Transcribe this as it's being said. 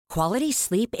Quality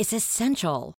sleep is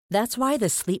essential. That's why the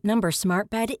Sleep Number Smart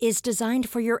Bed is designed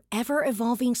for your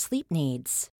ever-evolving sleep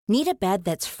needs. Need a bed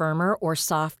that's firmer or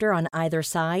softer on either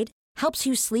side? Helps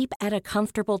you sleep at a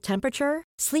comfortable temperature?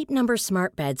 Sleep Number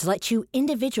Smart Beds let you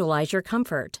individualize your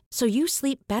comfort, so you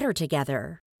sleep better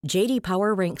together. J.D.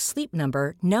 Power ranks Sleep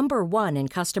Number number 1 in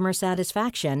customer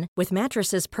satisfaction with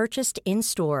mattresses purchased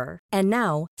in-store. And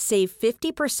now, save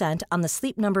 50% on the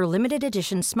Sleep Number Limited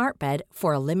Edition Smart Bed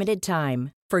for a limited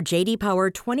time. For J.D. Power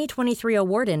 2023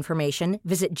 award information,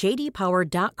 visit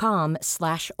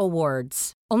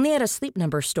jdpower.com/awards. Only at a Sleep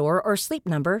Number store or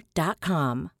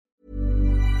sleepnumber.com.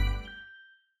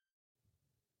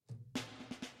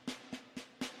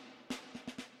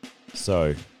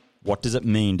 So, what does it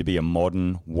mean to be a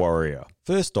modern warrior?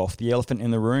 First off, the elephant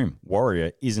in the room.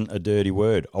 Warrior isn't a dirty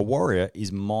word. A warrior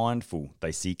is mindful.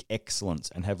 They seek excellence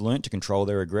and have learnt to control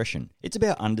their aggression. It's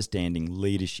about understanding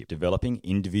leadership, developing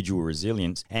individual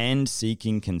resilience, and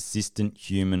seeking consistent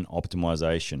human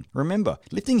optimization. Remember,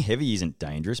 lifting heavy isn't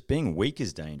dangerous. Being weak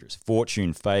is dangerous.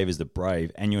 Fortune favors the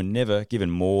brave, and you're never given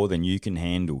more than you can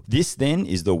handle. This, then,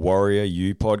 is the Warrior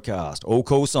You podcast. All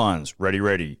call signs.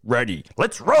 Ready.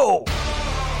 Let's roll!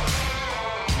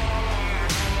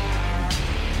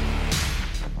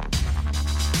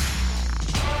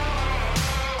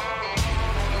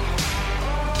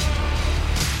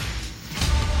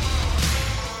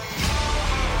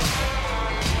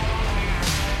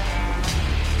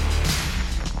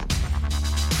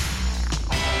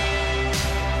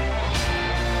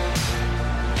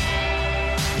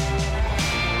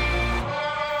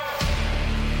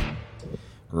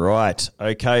 Right.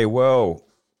 Okay, well,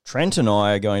 Trent and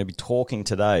I are going to be talking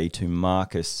today to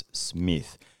Marcus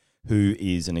Smith, who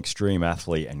is an extreme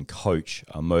athlete and coach,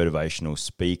 a motivational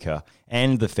speaker,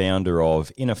 and the founder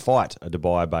of Inner Fight, a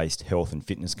Dubai-based health and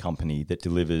fitness company that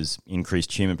delivers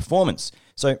increased human performance.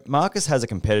 So Marcus has a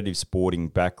competitive sporting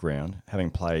background,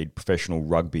 having played professional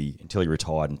rugby until he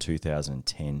retired in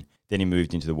 2010. Then he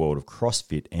moved into the world of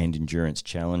CrossFit and endurance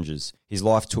challenges. His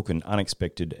life took an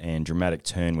unexpected and dramatic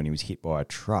turn when he was hit by a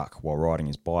truck while riding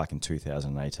his bike in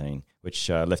 2018, which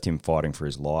left him fighting for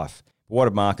his life. But what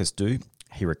did Marcus do?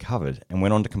 He recovered and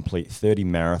went on to complete 30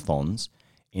 marathons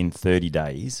in 30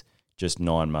 days, just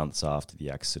 9 months after the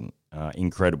accident.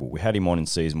 Incredible. We had him on in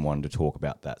season 1 to talk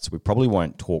about that, so we probably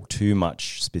won't talk too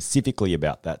much specifically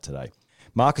about that today.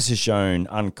 Marcus has shown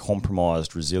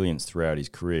uncompromised resilience throughout his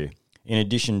career. In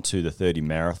addition to the 30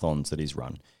 marathons that he's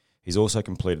run, he's also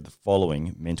completed the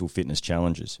following mental fitness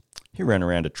challenges. He ran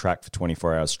around a track for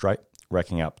 24 hours straight,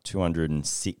 racking up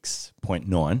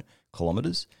 206.9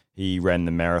 kilometres. He ran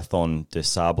the Marathon des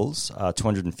Sables, a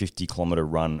 250-kilometre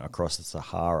run across the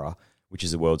Sahara, which is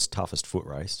the world's toughest foot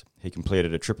race. He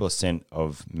completed a triple ascent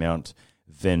of Mount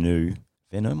Ventoux,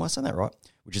 am I saying that right?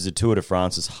 Which is the Tour de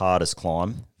France's hardest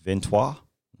climb, Ventoux,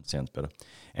 sounds better.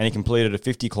 And he completed a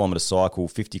 50-kilometre cycle,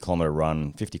 50-kilometre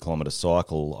run, 50-kilometre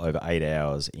cycle over 8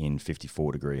 hours in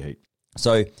 54-degree heat.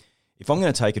 So if I'm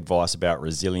going to take advice about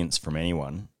resilience from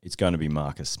anyone, it's going to be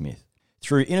Marcus Smith.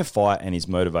 Through Inner Fight and his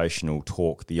motivational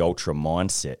talk, The Ultra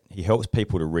Mindset, he helps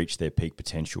people to reach their peak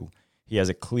potential. He has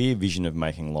a clear vision of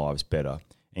making lives better,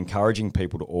 encouraging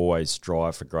people to always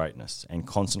strive for greatness and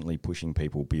constantly pushing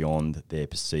people beyond their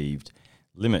perceived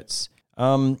limits.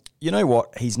 You know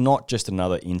what? He's not just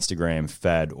another Instagram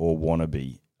fad or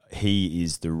wannabe. He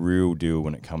is the real deal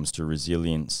when it comes to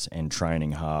resilience and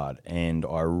training hard. And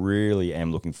I really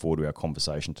am looking forward to our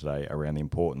conversation today around the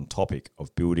important topic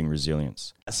of building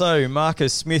resilience. So,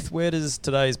 Marcus Smith, where does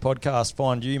today's podcast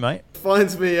find you, mate?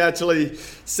 Finds me actually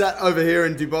sat over here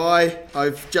in Dubai.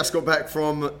 I've just got back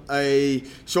from a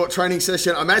short training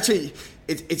session.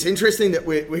 It's interesting that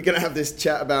we're going to have this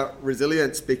chat about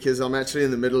resilience because I'm actually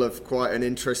in the middle of quite an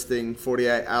interesting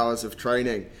 48 hours of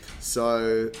training.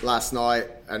 So last night,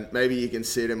 and maybe you can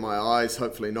see it in my eyes,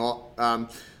 hopefully not.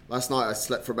 Last night I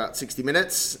slept for about 60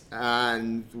 minutes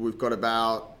and we've got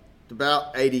about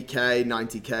 80k,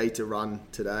 90k to run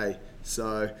today.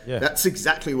 So That's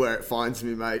exactly where it finds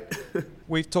me, mate.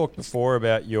 We've talked before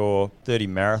about your 30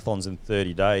 marathons in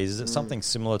 30 days. Is it something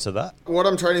similar to that? What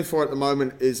I'm training for at the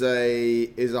moment is a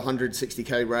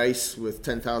 160k race with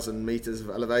 10,000 meters of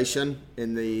elevation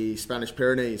in the Spanish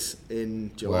Pyrenees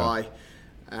in July. Wow.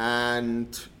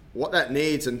 And what that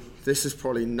needs, and this is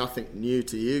probably nothing new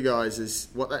to you guys, is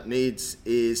what that needs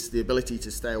is the ability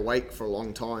to stay awake for a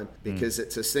long time because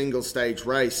it's a single stage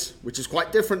race, which is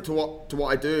quite different to what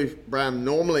I do, Bram,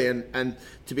 normally. And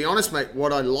to be honest, mate,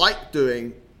 what I like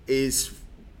doing is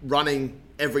running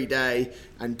every day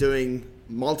and doing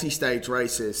multi-stage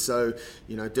races. So,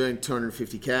 doing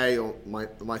 250K or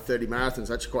my 30 marathons,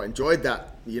 I actually quite enjoyed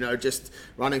that. Just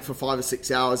running for 5 or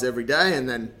 6 hours every day and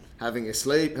then having a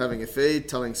sleep, having a feed,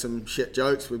 telling some shit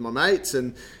jokes with my mates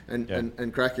and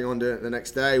cracking on to it the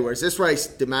next day. Whereas this race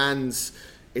demands,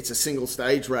 it's a single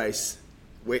stage race,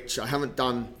 which I haven't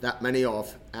done that many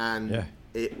of. And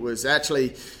it's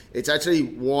actually it's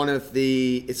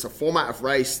a format of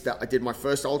race that I did my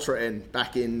first ultra in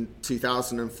back in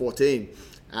 2014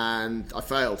 and I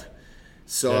failed.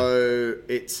 So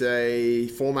it's a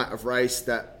format of race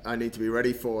that I need to be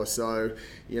ready for. So,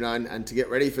 and to get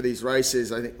ready for these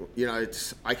races, I think,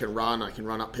 I can run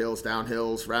up hills, down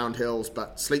hills, round hills,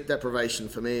 but sleep deprivation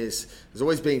for me has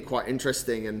always been quite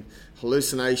interesting. And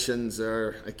hallucinations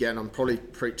are, again, I'm probably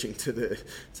preaching to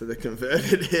the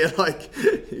converted here. Like,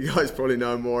 you guys probably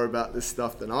know more about this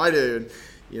stuff than I do. And,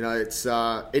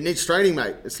 it needs training,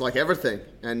 mate. It's like everything.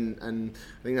 And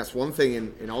I think that's one thing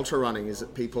in ultra running is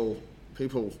that people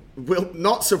will,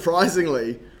 not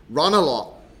surprisingly, run a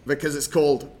lot because it's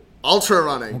called ultra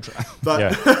running.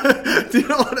 But do you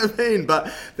know what I mean?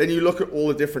 But then you look at all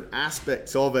the different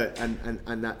aspects of it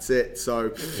and that's it.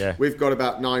 So we've got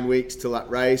about 9 weeks till that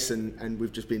race and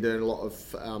we've just been doing a lot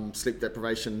of sleep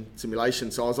deprivation simulation.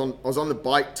 So I was on the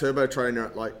bike turbo trainer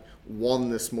at like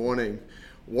 1 this morning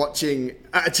watching,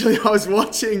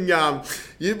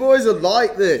 you boys are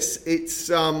like this.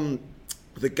 It's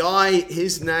the guy,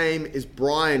 his name is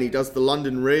Brian. He does the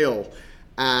London Reel.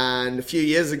 And a few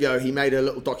years ago, he made a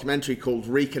little documentary called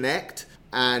Reconnect.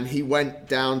 And he went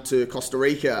down to Costa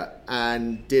Rica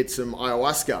and did some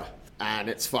ayahuasca. And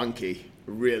it's funky,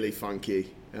 really funky.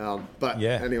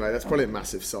 Anyway, that's probably a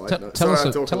massive side note. Tell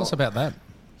us about that.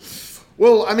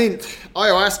 Well, I mean,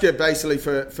 ayahuasca basically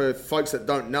for folks that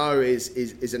don't know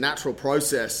is a natural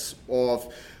process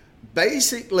of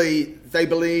basically they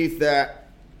believe that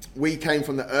we came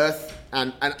from the earth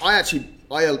and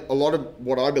a lot of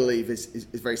what I believe is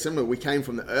very similar. We came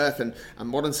from the earth and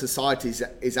modern society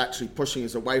is actually pushing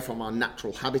us away from our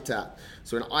natural habitat.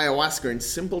 So in ayahuasca, in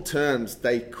simple terms,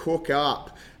 they cook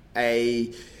up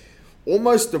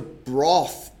almost a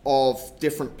broth of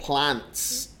different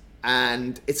plants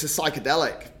and it's a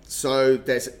psychedelic. So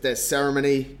there's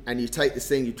ceremony and you take this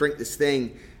thing, you drink this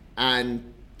thing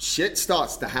and shit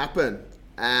starts to happen.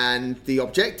 And the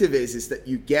objective is that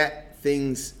you get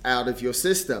things out of your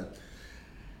system.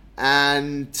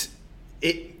 And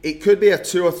it could be a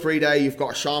 2 or 3 day, you've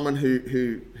got a shaman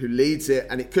who leads it,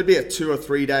 and it could be a 2 or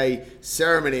 3 day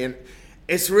ceremony. And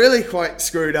it's really quite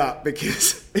screwed up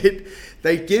because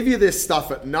they give you this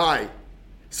stuff at night,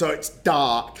 so it's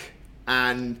dark,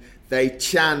 and they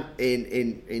chant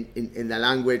in their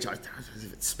language. I don't know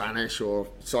if it's Spanish or,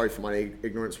 sorry for my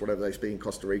ignorance, whatever they speak in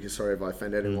Costa Rica. Sorry if I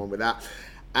offend anyone with that.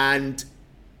 And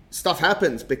stuff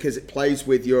happens because it plays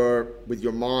with your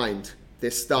mind.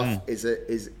 This stuff is a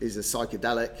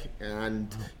psychedelic,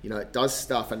 and it does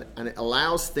stuff, and it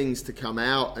allows things to come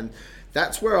out. And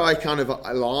that's where I kind of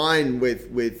align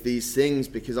with these things,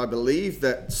 because I believe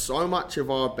that so much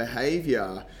of our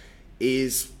behavior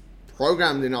is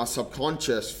programmed in our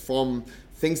subconscious from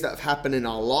things that have happened in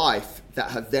our life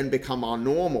that have then become our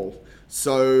normal.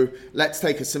 So let's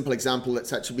take a simple example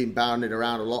that's actually been bounded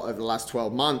around a lot over the last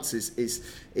 12 months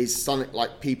is something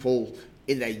like people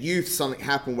in their youth, something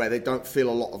happened where they don't feel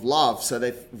a lot of love. So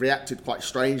they've reacted quite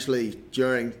strangely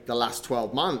during the last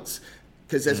 12 months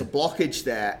because there's a blockage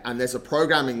there, and there's a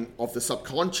programming of the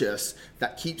subconscious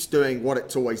that keeps doing what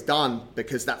it's always done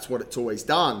because that's what it's always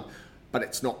done, but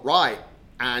it's not right.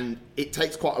 And it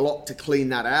takes quite a lot to clean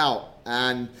that out.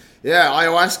 And yeah,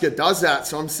 ayahuasca does that.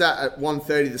 So I'm sat at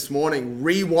 1:30 this morning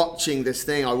rewatching this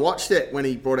thing. I watched it when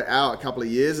he brought it out a couple of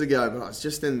years ago, but I was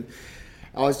just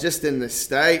in this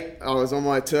state. I was on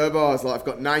my turbo. I was like, I've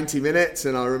got 90 minutes.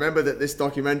 And I remember that this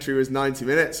documentary was 90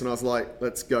 minutes. And I was like,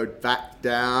 let's go back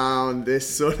down this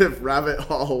sort of rabbit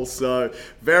hole. So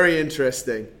very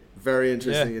interesting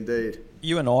indeed.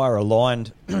 You and I are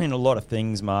aligned in a lot of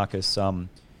things, Marcus.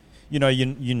 You know,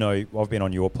 I've been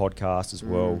on your podcast as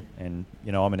well, and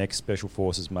I'm an ex-Special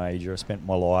Forces major. I spent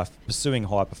my life pursuing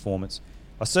high performance.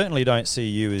 I certainly don't see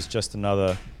you as just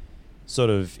another sort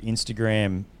of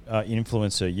Instagram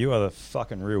influencer. You are the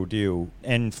fucking real deal.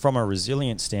 And from a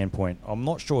resilience standpoint, I'm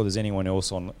not sure there's anyone else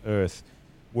on earth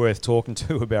worth talking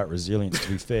to about resilience,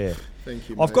 to be fair. Thank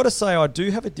you, I've got to say, I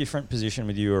do have a different position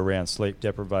with you around sleep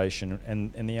deprivation,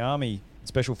 and the Army,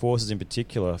 Special Forces in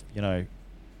particular.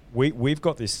 We've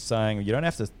got this saying: you don't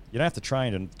have to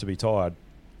train to be tired.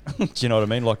 Do you know what I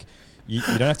mean? Like, you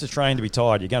don't have to train to be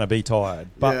tired. You're going to be tired.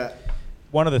 But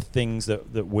one of the things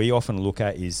that we often look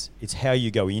at is it's how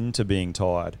you go into being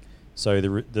tired. So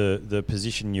the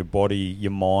position your body,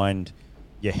 your mind,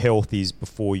 your health is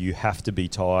before you have to be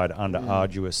tired under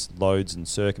arduous loads and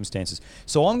circumstances.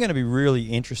 So I'm going to be really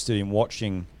interested in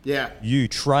watching you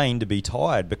train to be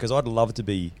tired, because I'd love to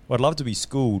be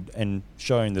schooled and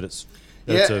shown that it's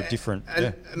a different.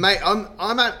 Mate,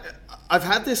 I've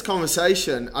had this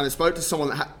conversation, and I spoke to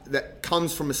someone that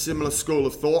comes from a similar school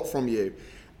of thought from you,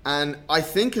 and I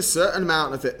think a certain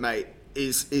amount of it, mate,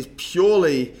 is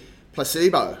purely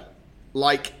placebo.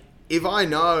 Like, if I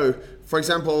know, for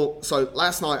example, so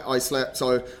last night I slept,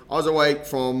 so I was awake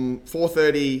from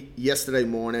 4:30 yesterday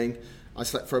morning. I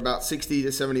slept for about 60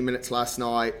 to 70 minutes last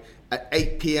night. At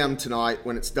 8 p.m. tonight,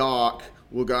 when it's dark,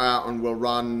 we'll go out and we'll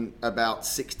run about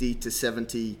 60 to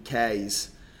 70 Ks.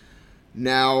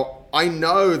 Now, I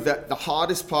know that the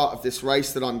hardest part of this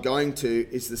race that I'm going to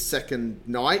is the second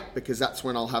night, because that's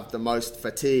when I'll have the most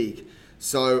fatigue.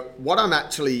 So what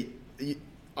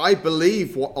I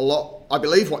believe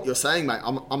what you're saying, mate.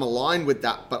 I'm aligned with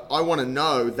that, but I want to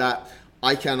know that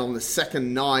I can, on the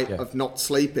second night of not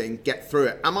sleeping, get through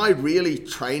it. Am I really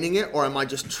training it, or am I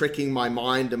just tricking my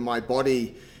mind and my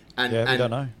body? And we don't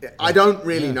know. I don't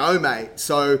really know, mate.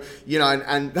 So,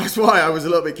 and that's why I was a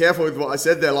little bit careful with what I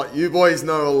said there. Like, you boys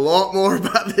know a lot more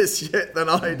about this shit than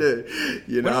I do,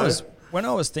 When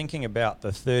I was thinking about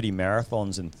the 30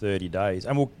 marathons in 30 days,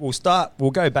 and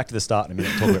we'll go back to the start in a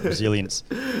minute and talk about resilience.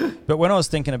 But when I was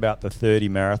thinking about the 30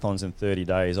 marathons in 30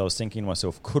 days, I was thinking to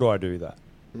myself, could I do that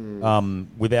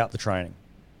without the training?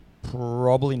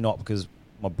 Probably not, because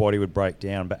my body would break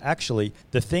down. But actually,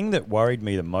 the thing that worried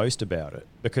me the most about it,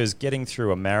 because getting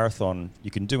through a marathon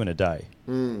you can do in a day,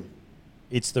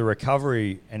 it's the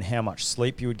recovery and how much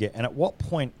sleep you would get. And at what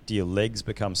point do your legs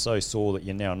become so sore that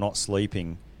you're now not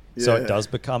sleeping? So it does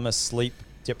become a sleep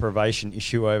deprivation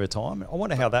issue over time. I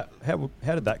wonder how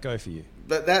did that go for you?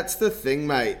 But that's the thing,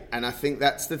 mate. And I think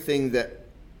that's the thing that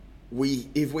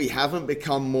if we haven't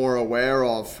become more aware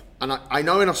of, and I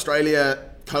know in Australia,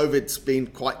 COVID's been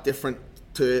quite different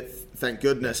to, thank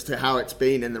goodness, to how it's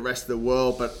been in the rest of the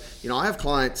world. But, I have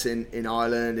clients in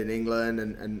Ireland, in England,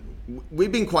 and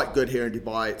we've been quite good here in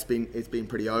Dubai. It's been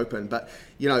pretty open. But,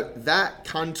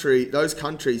 those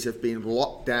countries have been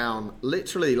locked down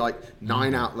literally like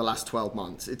 9 out of the last 12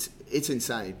 months. It's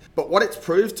insane. But what it's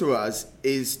proved to us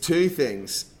is two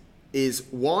things. Is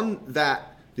one,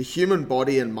 that the human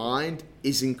body and mind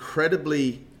is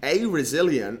incredibly,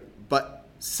 resilient, but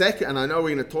second, and I know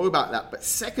we're going to talk about that, but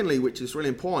secondly, which is really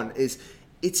important, is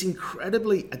it's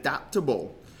incredibly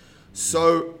adaptable.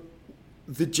 So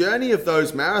the journey of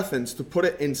those marathons, to put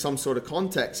it in some sort of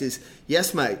context, is,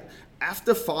 yes, mate,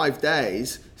 after 5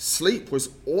 days, sleep was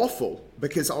awful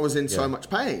because I was in so much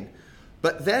pain.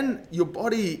 But then your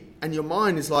body and your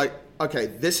mind is like, okay,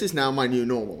 this is now my new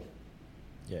normal.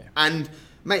 Yeah. And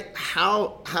mate,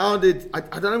 how did, I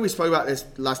don't know, we spoke about this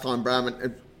last time,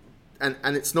 Bram,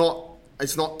 and it's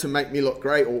not to make me look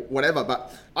great or whatever,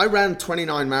 but I ran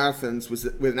 29 marathons with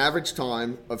an average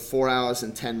time of 4 hours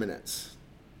and 10 minutes.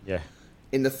 Yeah.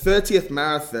 In the 30th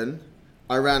marathon,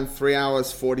 I ran 3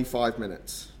 hours, 45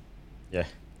 minutes. Yeah.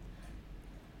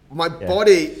 My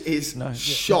body is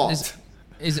shot.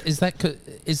 Is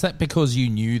that because you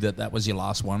knew that was your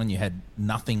last one and you had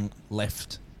nothing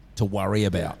left to worry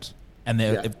about? And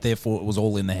therefore it was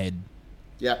all in the head?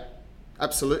 Yeah,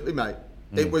 absolutely, mate.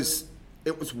 It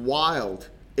was wild.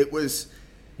 It was,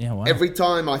 every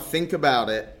time I think about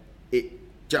it, it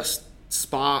just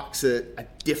sparks a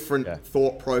different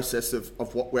thought process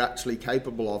of what we're actually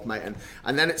capable of, mate.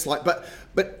 And then it's like,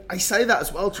 but I say that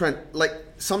as well, Trent. Like,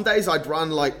 some days I'd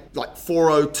run like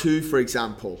 4:02, for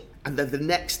example, and then the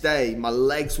next day my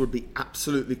legs would be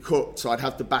absolutely cooked, so I'd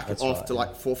have to back it off to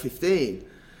like 4:15.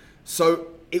 So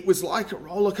it was like a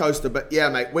roller coaster. But yeah,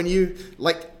 mate, when you,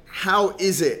 like, how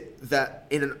is it that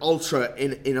in an ultra,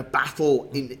 in a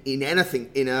battle, in anything,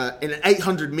 in an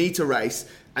 800 meter race,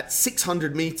 at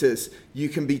 600 meters, you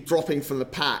can be dropping from the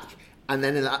pack, and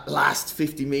then in that last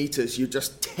 50 meters, you're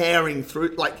just tearing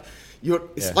through, like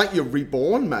it's like you're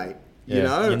reborn, mate.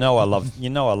 Yeah. You know I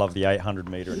love the 800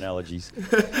 meter analogies.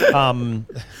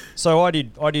 So I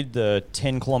did the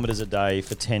 10 kilometers a day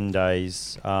for 10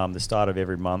 days, the start of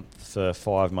every month for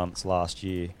 5 months last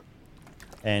year.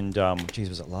 And,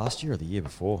 was it last year or the year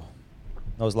before?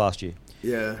 That was last year.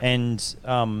 Yeah. And,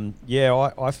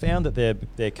 I found that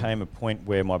there came a point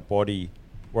where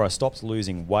where I stopped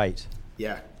losing weight.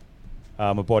 Yeah.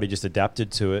 My body just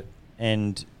adapted to it.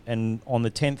 And on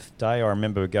the 10th day, I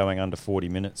remember going under 40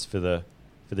 minutes for the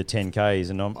 10Ks,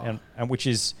 and which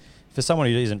is, for someone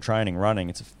who isn't training running,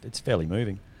 it's fairly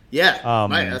moving. Yeah,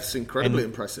 mate, that's incredibly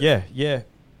impressive. Yeah.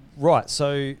 Right.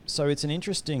 So it's an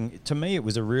interesting, to me, it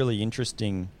was a really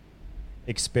interesting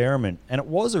experiment, and it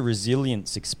was a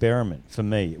resilience experiment for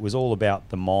me. It was all about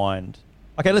the mind.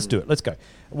 Okay, let's do it. Let's go.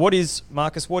 What is,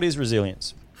 Marcus, what is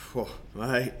resilience? Oh,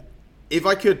 mate. If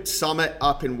I could sum it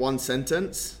up in one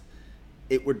sentence,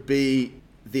 it would be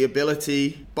the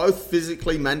ability, both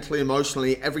physically, mentally,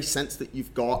 emotionally, every sense that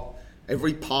you've got,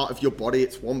 every part of your body,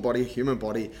 it's one body, a human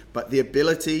body, but the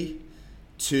ability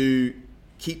to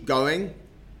keep going,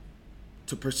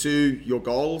 to pursue your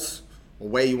goals or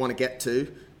where you want to get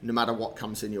to, no matter what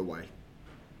comes in your way.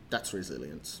 That's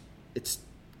resilience. It's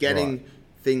getting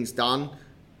things done,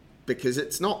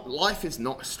 because life is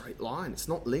not a straight line. It's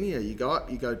not linear. You go up,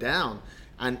 you go down.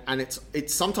 And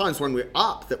it's sometimes when we're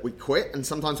up that we quit, and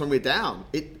sometimes when we're down.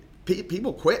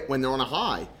 People quit when they're on a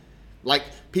high. Like,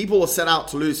 people will set out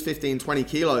to lose 15, 20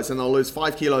 kilos, and they'll lose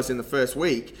 5 kilos in the first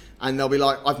week, and they'll be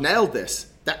like, I've nailed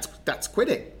this. That's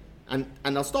quitting. And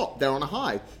they'll stop. They're on a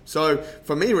high. So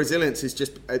for me, resilience is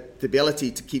just the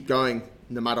ability to keep going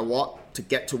no matter what, to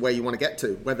get to where you want to get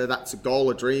to, whether that's a goal,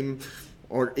 a dream,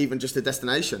 or even just a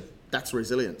destination. That's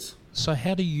resilience. So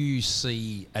how do you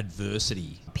see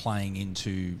adversity playing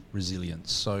into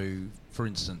resilience? So, for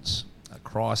instance, a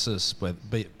crisis,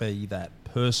 be that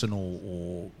personal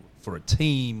or for a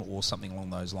team or something along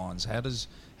those lines, how does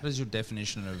your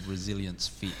definition of resilience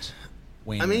fit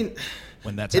when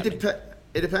that's happening?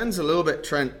 It depends a little bit,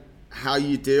 Trent, how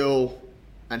you deal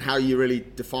and how you really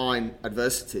define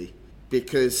adversity.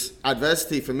 Because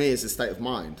adversity for me is a state of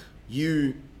mind.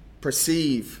 You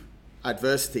perceive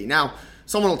adversity. Now,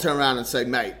 someone will turn around and say,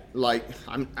 mate,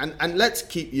 and let's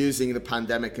keep using the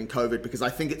pandemic and COVID, because I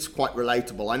think it's quite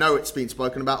relatable. I know it's been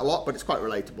spoken about a lot, but it's quite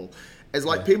relatable. It's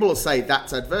like, people will say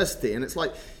that's adversity, and it's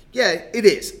like, yeah, it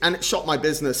is. And it shot my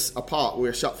business apart. We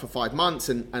were shut for 5 months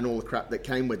and all the crap that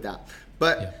came with that.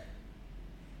 But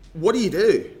what do?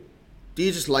 Do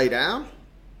you just lay down?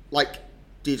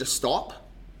 Do you just stop?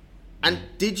 And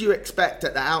did you expect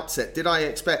at the outset, did I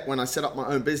expect when I set up my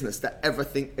own business that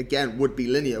everything, again, would be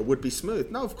linear, would be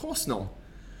smooth? No, of course not.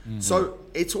 Mm-hmm. So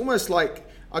it's almost like,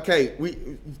 okay,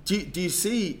 do you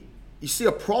see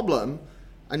a problem,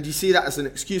 and do you see that as an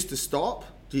excuse to stop?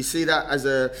 Do you see that as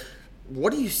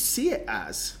what do you see it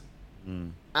as?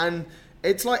 And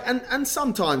it's like, and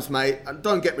sometimes, mate,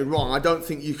 don't get me wrong, I don't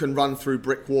think you can run through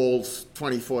brick walls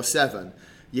 24/7.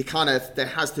 There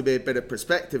has to be a bit of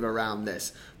perspective around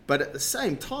this. But at the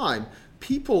same time,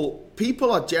 people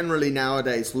are generally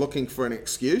nowadays looking for an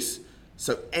excuse.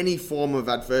 So any form of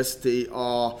adversity,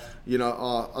 I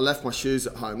left my shoes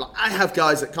at home. Like, I have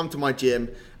guys that come to my gym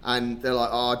and they're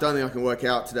like, I don't think I can work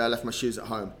out today. I left my shoes at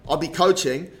home. I'll be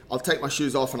coaching. I'll take my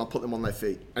shoes off and I'll put them on their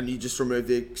feet. And you just remove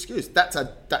the excuse. That's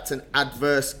an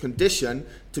adverse condition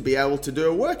to be able to do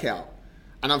a workout.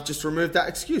 And I've just removed that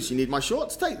excuse. You need my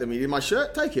shorts? Take them. You need my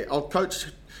shirt? Take it.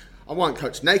 I won't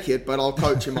coach naked, but I'll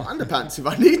coach in my underpants if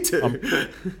I need to.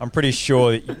 I'm pretty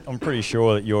sure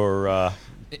that your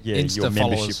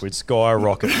membership would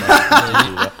skyrocket.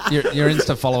 Your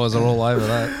Insta followers are all over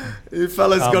that. You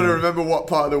fellas got to remember what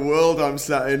part of the world I'm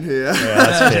sat in here.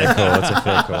 Yeah, that's a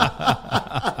fair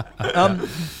call.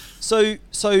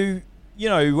 So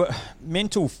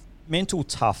mental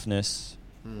toughness,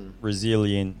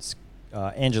 resilience.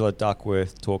 Angela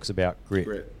Duckworth talks about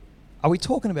grit. Are we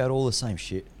talking about all the same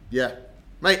shit? Yeah.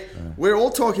 Mate, we're all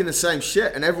talking the same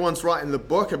shit, and everyone's writing the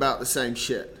book about the same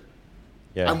shit.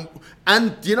 Yeah.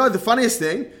 And you know the funniest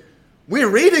thing? We're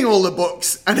reading all the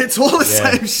books, and it's all the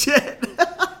same shit.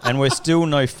 And we're still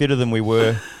no fitter than we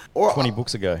were 20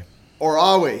 books ago. Or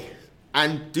are we?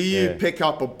 And do you pick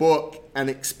up a book and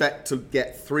expect to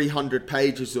get 300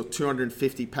 pages or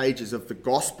 250 pages of the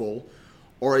gospel,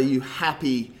 or are you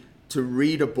happy to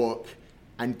read a book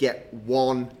and get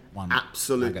one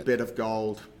absolute bit of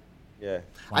gold? Yeah.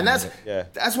 And that's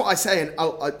what I say, and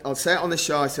I'll say it on the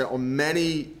show, I say it on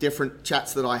many different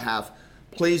chats that I have.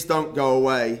 Please don't go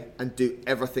away and do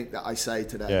everything that I say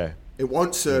today. Yeah. It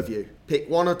won't serve you. Pick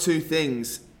one or two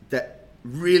things that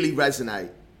really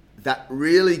resonate, that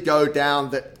really go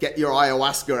down, that get your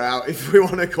ayahuasca out, if we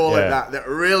want to call it that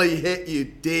really hit you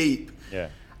deep,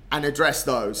 and address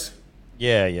those.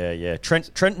 Yeah.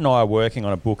 Trent and I are working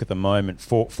on a book at the moment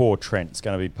for Trent. It's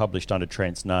going to be published under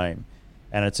Trent's name.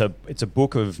 And it's a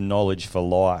book of knowledge for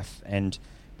life. And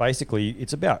basically,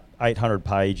 it's about 800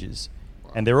 pages.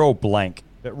 And they're all blank.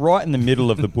 But right in the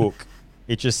middle of the book,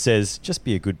 it just says, just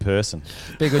be a good person.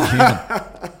 Be a good human.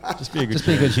 Just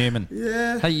be a good human.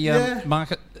 Yeah. Hey,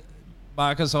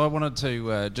 Marcus, I wanted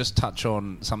to just touch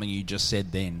on something you just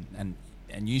said then.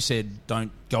 And you said,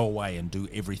 don't go away and do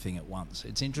everything at once.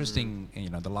 It's interesting,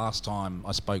 the last time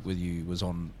I spoke with you was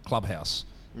on Clubhouse.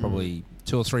 probably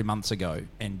 2 or 3 months ago.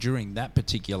 And during that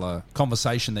particular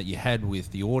conversation that you had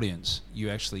with the audience, you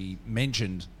actually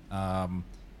mentioned,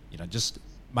 just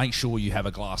make sure you have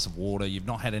a glass of water. You've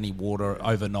not had any water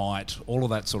overnight, all of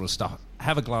that sort of stuff.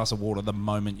 Have a glass of water the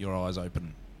moment your eyes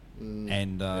open.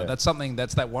 And that's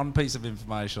that one piece of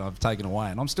information I've taken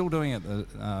away, and I'm still doing it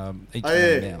each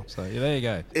morning now. So there you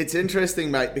go. It's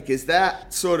interesting, mate, because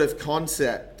that sort of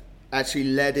concept actually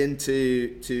led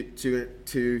into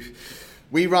to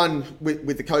we run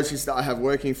with the coaches that I have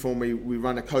working for me. We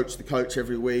run a coach the coach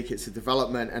every week. It's a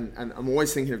development, and I'm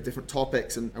always thinking of different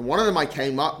topics. And one of them I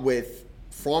came up with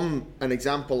from an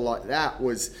example like that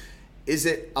was, is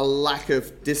it a lack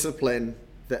of discipline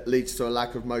that leads to a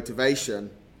lack of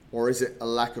motivation? Or is it a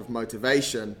lack of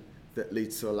motivation that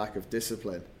leads to a lack of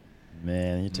discipline?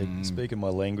 Man, you're speaking my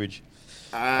language.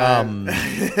 Yeah.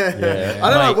 I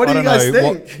don't know. What do you guys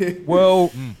think?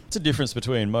 It's a difference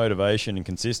between motivation and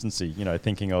consistency.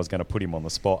 Thinking I was going to put him on the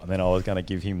spot, and then I was going to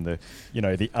give him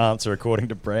the answer according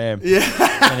to Bram. Yeah.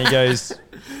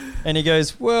 And he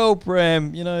goes, well,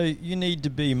 Bram, you need to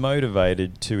be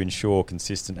motivated to ensure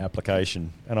consistent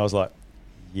application. And I was like,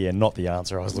 yeah, not the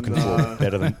answer I was looking for.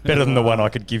 Better than the one I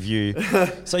could give you.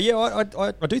 So yeah,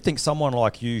 I do think someone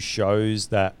like you shows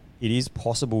that it is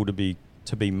possible to be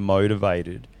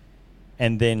motivated,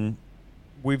 and then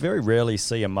we very rarely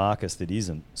see a Marcus that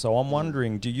isn't. So I'm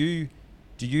wondering, do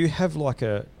you have like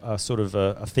a sort of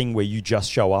a thing where you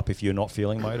just show up if you're not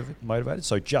feeling motivated?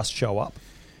 So just show up,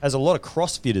 as a lot of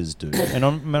CrossFitters do. And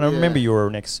I remember you're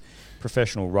an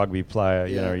ex-professional rugby player,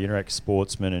 you're an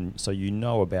ex-sportsman, and so you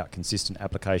know about consistent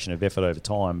application of effort over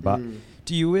time. But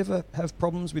do you ever have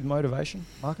problems with motivation,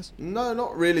 Marcus? No,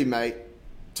 not really, mate,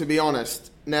 to be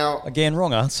honest. Now, again,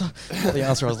 wrong answer. Not the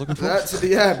answer I was looking for.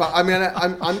 But I mean,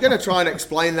 I'm going to try and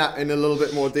explain that in a little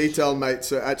bit more detail, mate,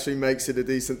 so it actually makes it a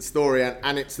decent story,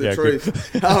 and it's the truth.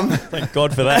 Thank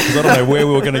God for that, because I don't know where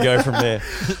we were going to go from there.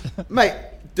 Mate,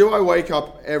 do I wake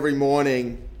up every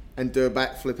morning and do a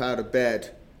backflip out of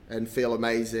bed and feel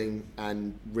amazing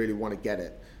and really want to get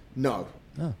it? No,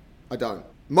 I don't.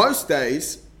 Most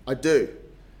days I do,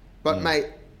 but mate,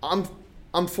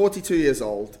 I'm 42 years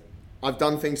old. I've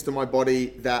done things to my body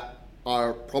that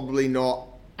are probably not,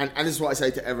 and this is what I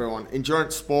say to everyone: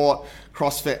 endurance sport,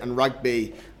 CrossFit, and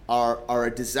rugby are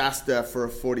a disaster for a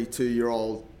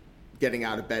 42-year-old getting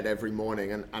out of bed every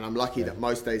morning. And I'm lucky that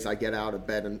most days I get out of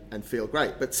bed and feel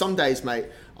great. But some days, mate,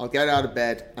 I'll get out of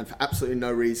bed and for absolutely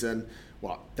no reason,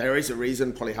 well, there is a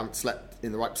reason, probably haven't slept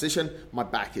in the right position, my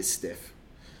back is stiff.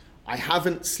 I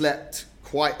haven't slept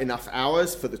quite enough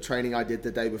hours for the training I did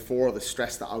the day before or the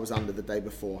stress that I was under the day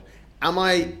before. Am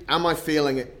I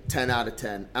feeling it 10 out of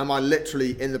 10? Am I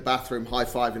literally in the bathroom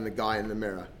high-fiving the guy in the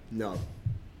mirror? No,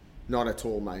 not at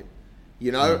all, mate.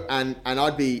 And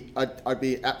I'd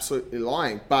be absolutely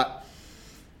lying. But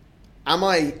am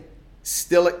I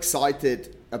still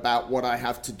excited about what I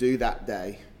have to do that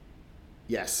day?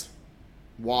 Yes.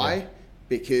 Why? Yeah.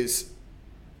 Because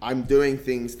I'm doing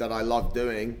things that I love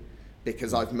doing,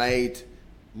 because I've made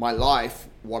my life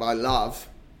what I love.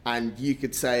 And you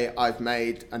could say I've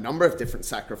made a number of different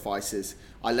sacrifices.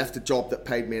 I left a job that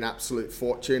paid me an absolute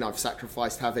fortune. I've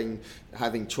sacrificed having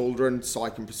children so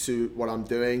I can pursue what I'm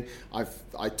doing.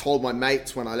 I told my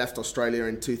mates when I left Australia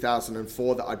in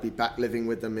 2004 that I'd be back living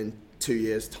with them in 2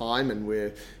 years' time, and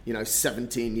we're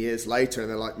 17 years later,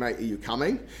 and they're like, mate, are you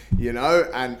coming?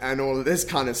 And all of this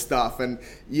kind of stuff. And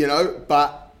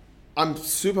but I'm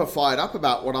super fired up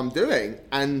about what I'm doing.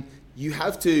 And you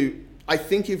have to, I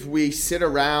think if we sit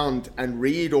around and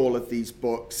read all of these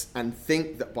books and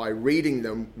think that by reading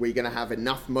them, we're going to have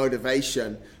enough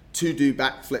motivation to do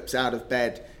backflips out of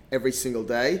bed every single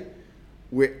day,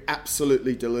 we're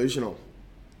absolutely delusional.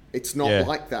 It's not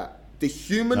like that. The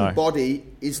human body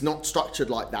is not structured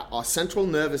like that. Our central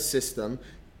nervous system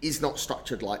is not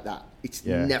structured like that. It's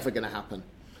never going to happen.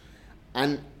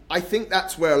 And I think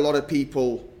that's where a lot of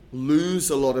people lose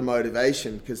a lot of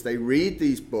motivation, because they read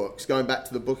these books, going back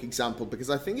to the book example, because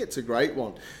I think it's a great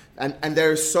one. And there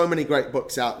are so many great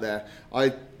books out there.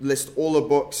 I list all the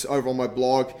books over on my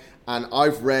blog, and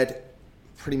I've read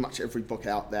pretty much every book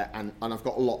out there, and I've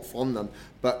got a lot from them.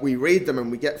 But we read them and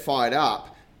we get fired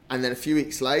up, and then a few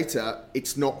weeks later,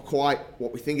 it's not quite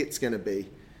what we think it's going to be.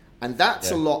 And that's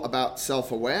a lot about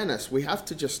self-awareness. We have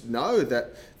to just know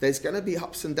that there's going to be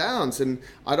ups and downs. And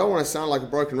I don't want to sound like a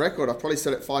broken record. I've probably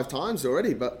said it 5 times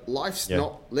already, but life's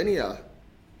not linear.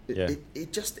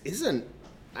 It just isn't.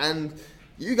 And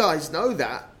you guys know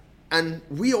that. And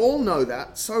we all know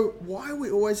that. So why are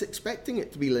we always expecting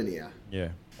it to be linear? Yeah.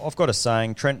 I've got a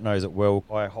saying, Trent knows it well.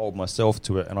 I hold myself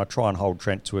to it, and I try and hold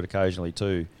Trent to it occasionally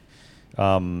too.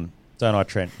 Don't I,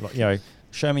 Trent?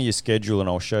 show me your schedule and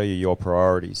I'll show you your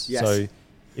priorities. Yes. So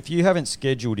if you haven't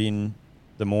scheduled in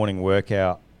the morning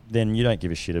workout, then you don't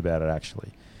give a shit about it,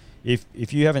 actually.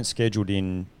 If you haven't scheduled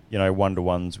in,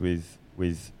 one-to-ones with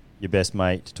your best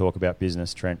mate to talk about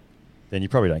business, Trent, then you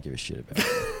probably don't give a shit about it.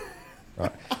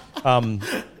 Right.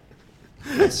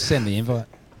 Send the invite.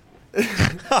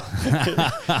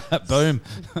 Boom.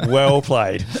 Well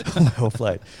played. Well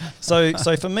played. So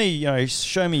for me,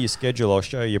 show me your schedule. I'll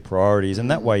show you your priorities, and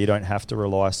that way you don't have to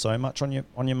rely so much on your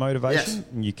motivation. Yes.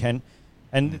 And you can,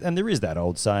 and there is that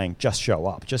old saying, just show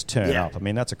up, just turn up. I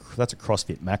mean, that's a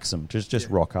CrossFit maxim. Just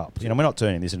rock up. We're not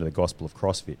turning this into the gospel of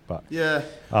CrossFit, but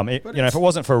if it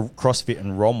wasn't for CrossFit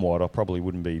and ROMWOD, I probably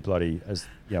wouldn't be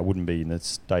wouldn't be in the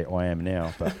state I am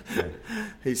now. But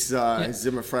his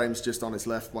Zimmer frame's just on his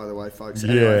left, by the way, folks.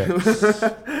 Yeah.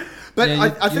 But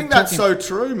I think that's so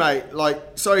true, mate. Like,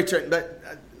 sorry, Trent, but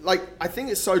I think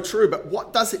it's so true. But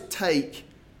what does it take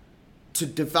to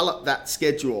develop that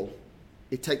schedule?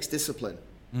 It takes discipline.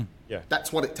 Yeah,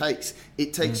 that's what it takes.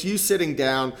 It takes you sitting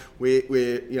down.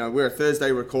 We're a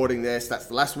Thursday recording this. That's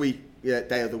the last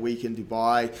day of the week in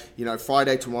Dubai.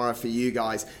 Friday tomorrow for you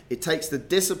guys. It takes the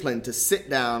discipline to sit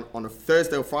down on a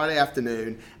Thursday or Friday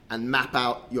afternoon and map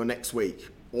out your next week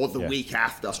or the week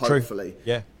after, hopefully. True.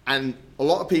 Yeah. And a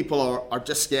lot of people are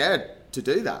just scared to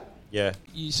do that. Yeah.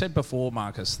 You said before,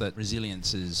 Marcus, that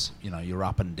resilience is, you're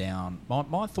up and down.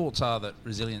 My thoughts are that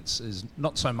resilience is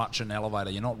not so much an elevator.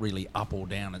 You're not really up or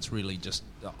down. It's really just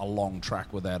a long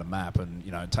track without a map, and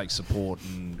it takes support.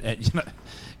 And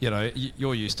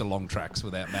you're used to long tracks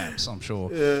without maps, I'm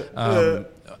sure. Yeah.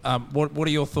 What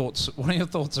are your thoughts? What are your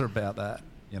thoughts about that?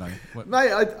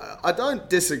 Mate, I don't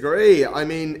disagree. I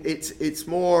mean, it's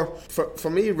more for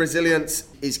me. Resilience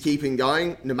is keeping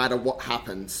going no matter what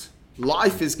happens.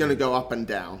 Life is going to go up and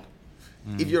down.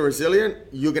 If you're resilient,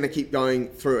 you're going to keep going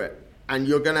through it. And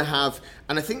you're going to have,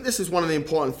 and I think this is one of the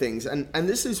important things, and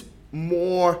this is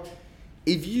more,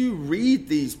 if you read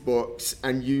these books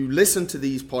and you listen to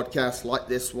these podcasts like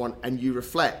this one and you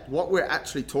reflect, what we're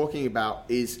actually talking about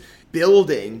is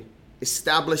building,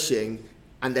 establishing,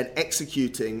 and then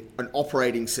executing an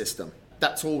operating system.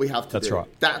 That's all we have to do. That's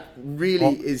right. That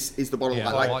really is the bottom line.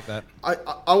 I like that.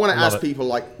 I want to ask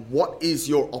people, what is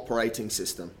your operating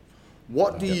system?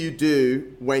 What do you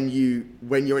do when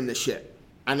you're in the shit?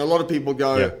 And a lot of people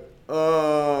go,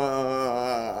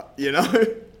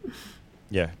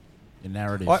 Your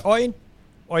narrative.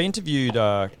 I interviewed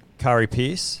Kari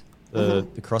Pearce, the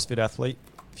CrossFit athlete,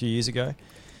 a few years ago.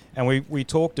 And we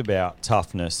talked about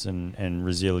toughness and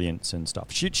resilience and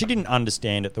stuff. She didn't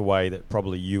understand it the way that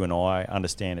probably you and I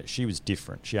understand it. She was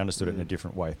different. She understood it in a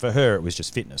different way. For her, it was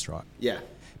just fitness, right? Yeah.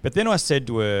 But then I said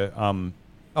to her,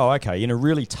 okay, in a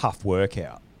really tough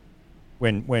workout,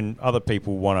 when other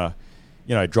people want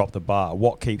to, drop the bar,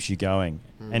 what keeps you going?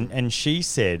 And she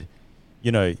said,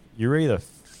 you're either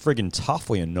friggin' tough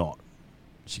or you're not.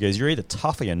 She goes, you're either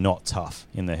tough or you're not tough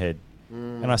in the head.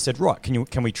 And I said, right,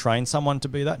 can we train someone to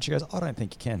be that? And she goes, I don't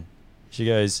think you can. She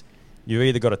goes, you've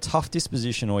either got a tough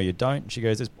disposition or you don't. And she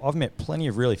goes, I've met plenty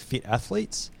of really fit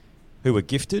athletes who are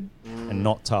gifted and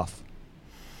not tough.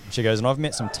 And she goes, and I've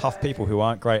met some tough people who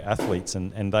aren't great athletes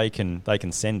and they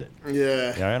can send it.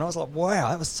 Yeah. And I was like,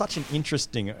 wow, that was such an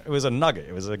interesting, it was a nugget.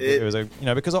 It was a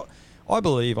because I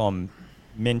believe I'm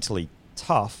mentally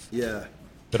tough. Yeah.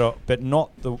 But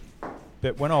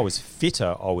when I was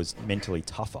fitter, I was mentally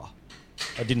tougher.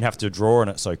 I didn't have to draw on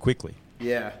it so quickly.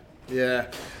 Yeah.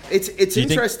 It's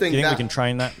interesting. Do you think we can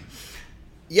train that?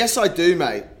 Yes, I do,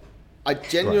 mate. I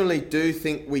genuinely do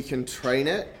think we can train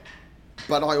it,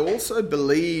 but I also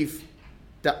believe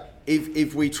that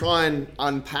if we try and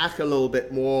unpack a little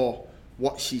bit more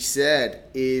what she said,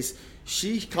 is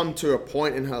she come to a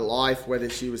point in her life,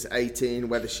 whether she was 18,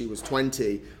 whether she was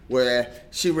 20, where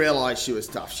she realized she was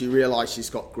tough. She realized she's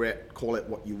got grit, call it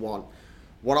what you want.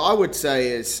 What I would say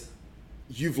is,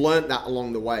 you've learned that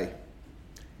along the way.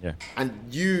 Yeah. And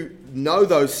you know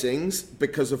those things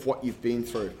because of what you've been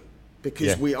through.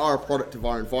 Because we are a product of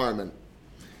our environment.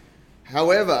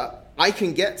 However, I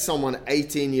can get someone at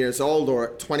 18 years old or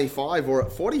at 25 or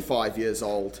at 45 years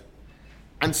old.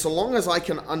 And so long as I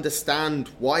can understand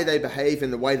why they behave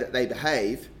in the way that they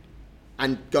behave,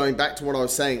 and going back to what I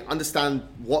was saying, understand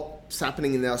what's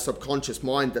happening in their subconscious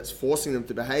mind that's forcing them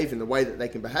to behave in the way that they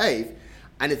can behave.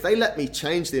 And if they let me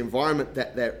change the environment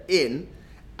that they're in,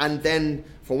 and then,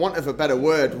 for want of a better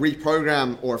word,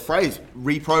 reprogram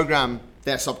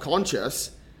their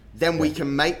subconscious, then we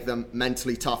can make them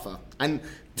mentally tougher. And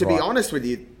to be honest with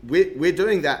you, we're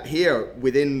doing that here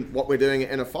within what we're doing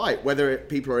in a fight. Whether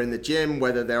people are in the gym,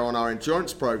 whether they're on our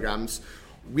endurance programs,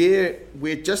 we're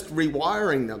just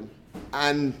rewiring them.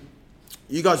 And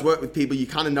you guys work with people, you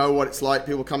kind of know what it's like.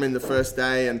 People come in the first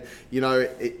day and,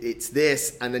 it's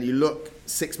this. And then you look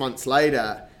 6 months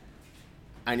later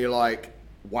and you're like,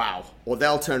 wow. Or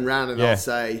they'll turn around and they'll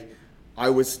say, I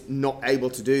was not able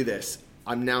to do this.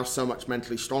 I'm now so much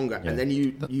mentally stronger. Yeah. And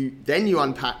then you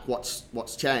unpack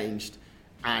what's changed,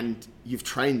 and you've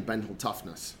trained mental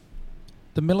toughness.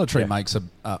 The military makes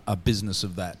a business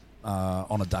of that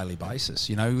on a daily basis.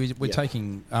 We're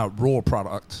taking raw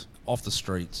product off the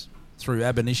streets through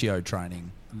ab initio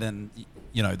training. Then,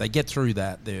 they get through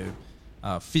that. They're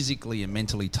physically and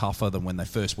mentally tougher than when they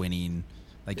first went in.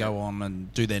 They go on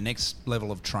and do their next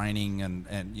level of training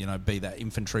and be that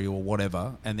infantry or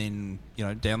whatever. And then,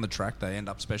 down the track, they end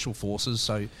up special forces.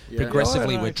 So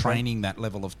progressively, we're training that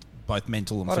level of both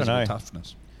mental and physical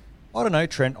toughness. I don't know,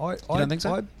 Trent. You don't think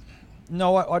so?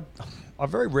 I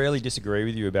very rarely disagree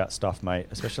with you about stuff, mate,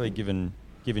 especially given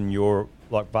your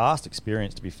vast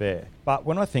experience, to be fair. But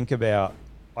when I think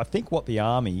what the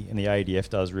Army and the ADF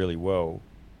does really well,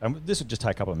 and this would just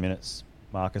take a couple of minutes,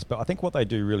 Marcus, but I think what they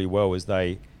do really well is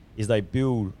they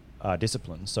build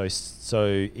discipline.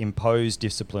 So impose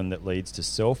discipline that leads to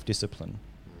self-discipline.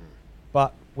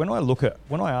 But when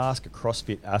I ask a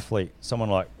CrossFit athlete, someone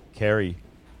like Kerry,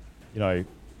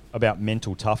 about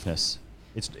mental toughness,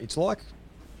 it's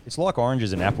like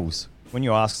oranges and apples. When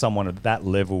you ask someone at that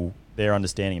level, their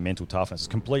understanding of mental toughness is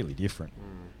completely different.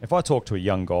 If I talk to a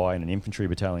young guy in an infantry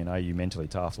battalion, are you mentally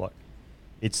tough?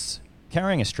 It's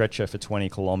carrying a stretcher for 20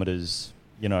 kilometers.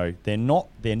 They're not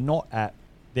at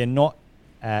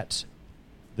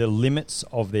the limits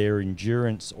of their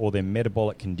endurance or their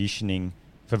metabolic conditioning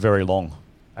for very long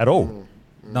at all.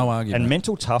 No argument. And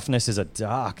mental toughness is a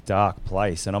dark, dark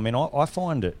place. And I mean, I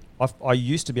find it. I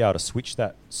used to be able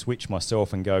to switch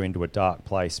myself and go into a dark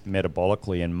place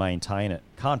metabolically and maintain it.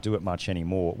 Can't do it much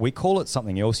anymore. We call it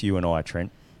something else, you and I, Trent.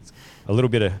 A little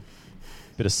bit of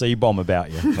C-bomb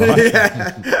about you. Right?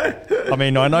 I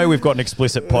mean, I know we've got an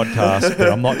explicit podcast,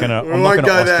 but I'm not going to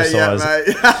ostracize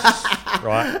it.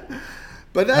 Right?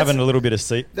 But that's, having a little bit of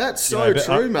C. That's so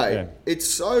true, mate. Yeah. It's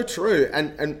so true.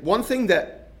 And one thing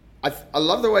that I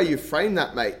love the way you frame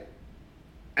that, mate.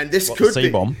 And this could be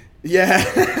C-bomb. Yeah.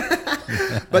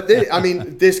 But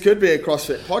this could be a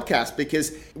CrossFit podcast,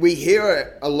 because we hear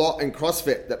it a lot in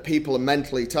CrossFit that people are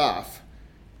mentally tough.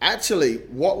 Actually,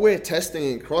 what we're testing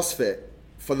in CrossFit,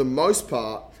 for the most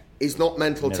part, is not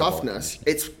mental toughness.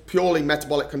 It's purely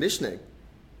metabolic conditioning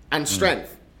and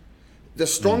strength. The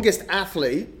strongest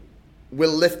athlete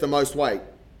will lift the most weight.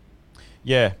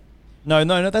 Yeah.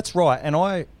 No, that's right. And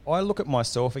I look at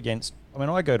myself against,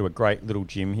 I go to a great little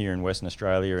gym here in Western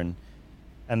Australia,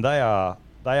 and they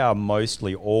are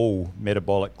mostly all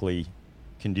metabolically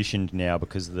conditioned now,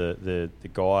 because the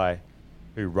guy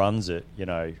who runs it,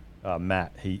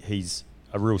 Matt, he's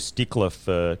a real stickler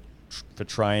for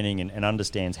training and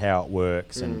understands how it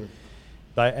works, and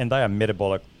they are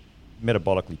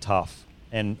metabolically tough.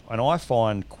 And I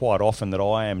find quite often that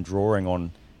I am drawing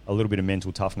on a little bit of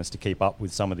mental toughness to keep up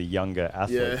with some of the younger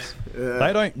athletes. Yeah.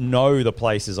 They don't know the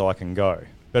places I can go,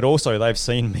 but also they've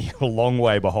seen me a long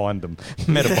way behind them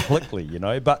metabolically,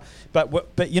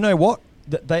 But you know what?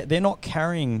 They're not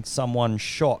carrying someone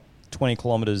shot 20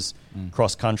 kilometers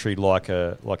cross country like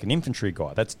an infantry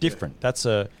guy. That's different.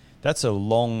 Yeah. That's a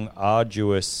long,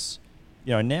 arduous.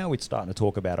 Now we're starting to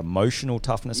talk about emotional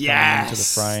toughness coming into the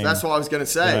frame. That's what I was going to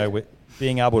say.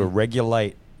 Being able to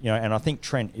regulate. And I think,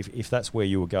 Trent, if that's where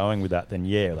you were going with that, then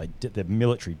the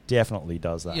military definitely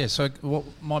does that. Yeah. So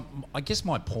I guess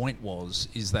my point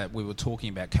is that we were talking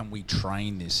about, can we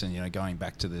train this? And going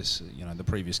back to this, the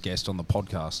previous guest on the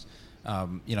podcast,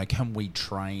 can we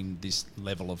train this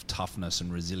level of toughness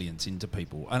and resilience into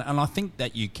people? And I think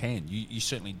that you can. You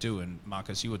certainly do. And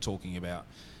Marcus, you were talking about,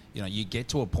 you get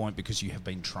to a point because you have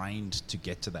been trained to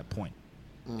get to that point.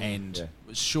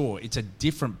 Sure, it's a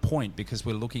different point because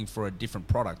we're looking for a different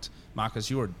product. Marcus,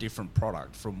 you're a different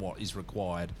product from what is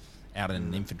required out in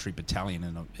an infantry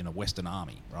battalion in a Western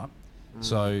Army, right?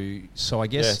 So I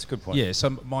guess that's a good point. Yeah,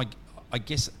 so I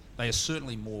guess they are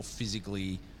certainly more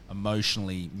physically,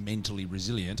 emotionally, mentally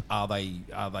resilient. Are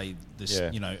they this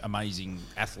amazing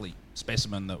athlete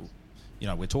specimen that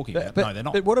we're talking about? No, they're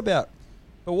not.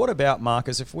 But what about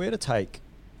Marcus? If we're to take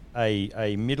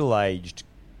a middle-aged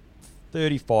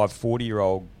 35,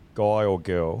 40-year-old guy or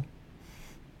girl,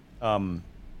 and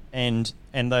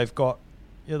they've got,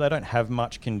 they don't have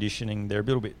much conditioning. They're a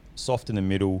little bit soft in the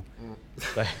middle.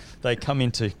 They come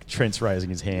into, Trent's raising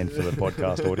his hand for the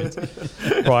podcast audience,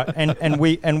 right?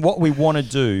 And what we want to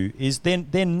do is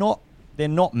they're not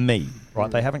me,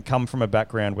 right? They haven't come from a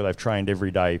background where they've trained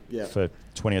every day for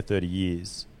 20 or 30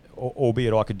 years,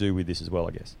 albeit I could do with this as well,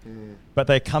 I guess. But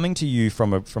they're coming to you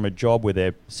from a job where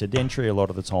they're sedentary a lot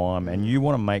of the time, and you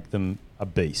want to make them a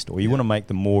beast, or you want to make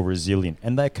them more resilient,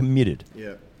 and they're committed.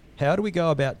 Yeah. How do we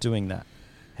go about doing that?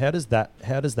 How does that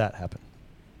happen?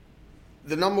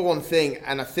 The number one thing,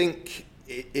 and I think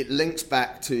it links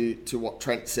back to what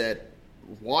Trent said,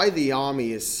 why the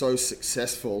army is so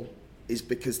successful is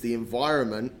because the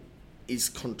environment is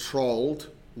controlled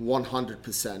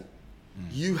 100%.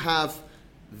 You have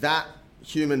that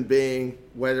human being,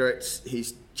 whether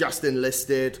he's just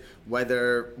enlisted,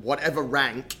 whether whatever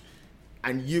rank,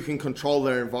 and you can control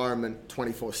their environment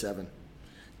 24/7.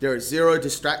 There are zero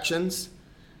distractions.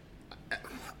 A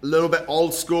little bit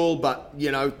old school, but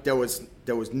there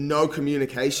was no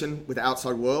communication with the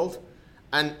outside world.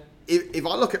 And if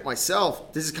I look at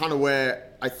myself, this is kind of where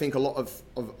I think a lot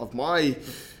of my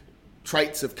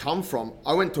traits have come from.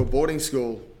 I went to a boarding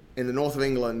school in the north of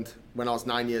England when I was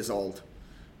 9 years old.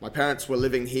 My parents were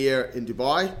living here in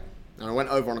Dubai, and I went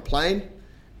over on a plane,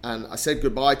 and I said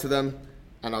goodbye to them,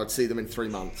 and I would see them in 3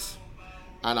 months.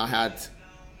 And I had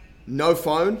no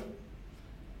phone,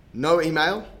 no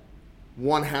email,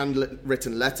 one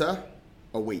handwritten letter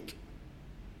a week.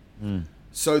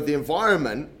 So the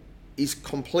environment is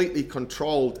completely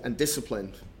controlled and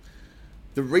disciplined.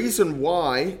 The reason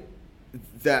why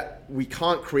that we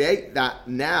can't create that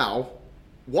now,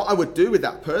 what I would do with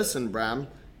that person, Bram,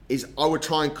 is I would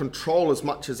try and control as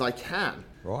much as I can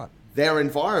their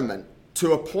environment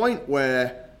to a point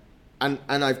where, and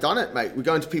I've done it, mate, we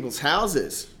go into people's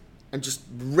houses and just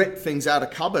rip things out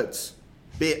of cupboards,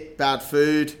 be it bad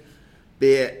food,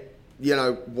 be it,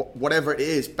 whatever it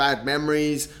is, bad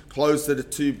memories, clothes that are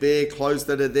too big, clothes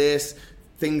that are this,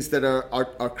 things that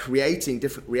are creating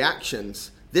different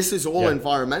reactions. This is all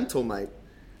environmental, mate.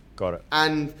 Got it.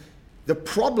 And the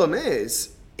problem is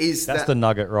that's the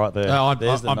nugget right there.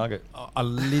 There's the nugget. I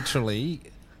literally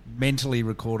mentally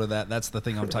recorded that. That's the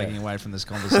thing I'm taking away from this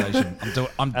conversation.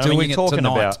 I'm doing it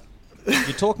tonight.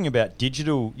 You're talking about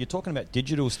digital. You're talking about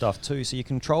digital stuff too. So you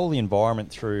control the environment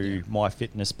through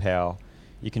MyFitnessPal.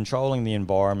 You're controlling the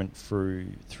environment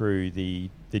through the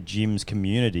gym's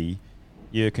community.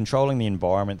 You're controlling the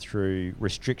environment through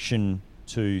restriction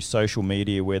to social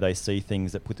media, where they see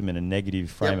things that put them in a negative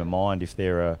frame of mind if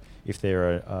they're a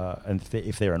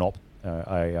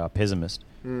pessimist.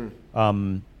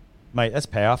 Mate, that's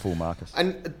powerful, Marcus.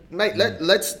 And mate,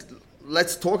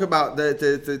 let's talk about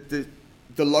the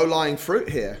low-lying fruit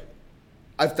here.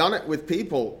 I've done it with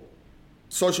people.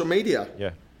 Social media.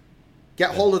 Yeah.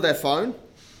 Get hold of their phone,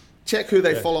 check who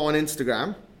they follow on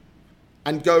Instagram,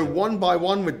 and go one by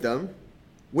one with them.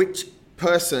 Which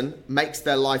person makes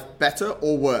their life better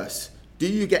or worse? Do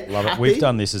you get Love happy? it. We've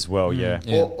done this as well,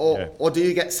 Or do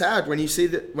you get sad when you see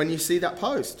that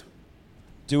post?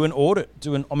 Do an audit.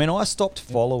 I stopped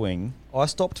following.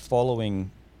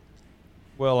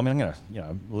 Well, I'm gonna,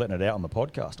 letting it out on the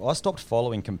podcast. I stopped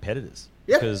following competitors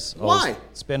because I was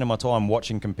spending my time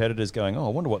watching competitors, going, "Oh, I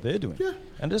wonder what they're doing,"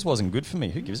 and this wasn't good for me.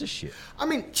 Who gives a shit? I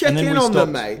mean, check in on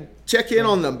them, mate. Check in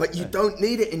on them, but you don't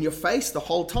need it in your face the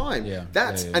whole time.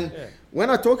 When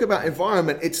I talk about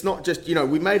environment, it's not just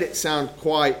we made it sound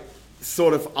quite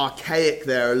sort of archaic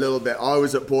there a little bit. I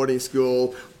was at boarding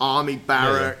school, army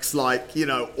barracks,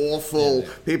 awful.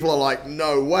 People are like,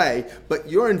 no way. But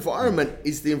your environment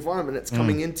is the environment that's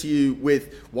coming into you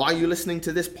with, why are you listening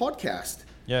to this podcast?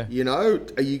 Yeah. Are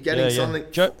you getting something?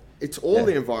 It's all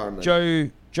the environment.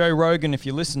 Joe Rogan, if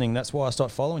you're listening, that's why I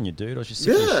stopped following you, dude. I was just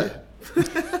sick of shit.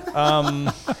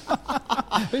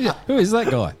 Who is that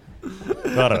guy?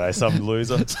 I don't know, some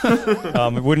loser.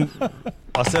 It wouldn't.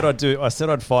 I said I'd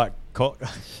fight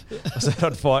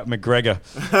McGregor.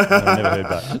 I never heard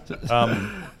that.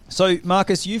 So,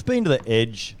 Marcus, you've been to the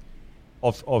edge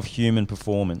of human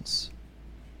performance,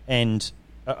 and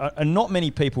not many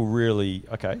people really.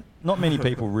 Not many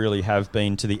people really have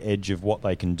been to the edge of what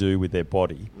they can do with their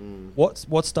body.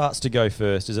 What starts to go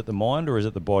first? Is it the mind or is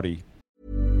it the body?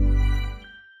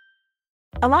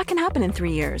 A lot can happen in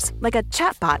 3 years, like a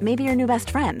chatbot may be your new best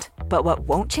friend. But what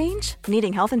won't change?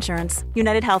 Needing health insurance.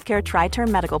 United Healthcare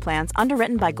Tri-Term Medical Plans,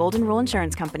 underwritten by Golden Rule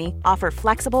Insurance Company, offer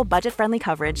flexible, budget-friendly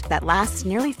coverage that lasts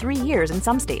nearly 3 years in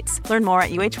some states. Learn more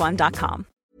at uh1.com.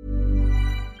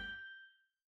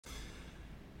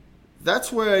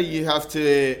 That's where you have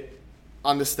to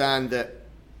understand that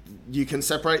you can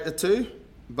separate the two,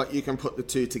 but you can put the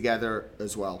two together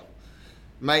as well.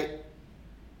 Mate,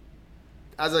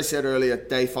 as I said earlier,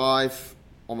 day 5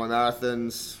 on my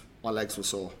marathons, my legs were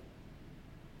sore.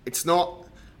 It's not,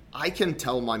 I can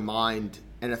tell my mind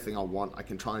anything I want. I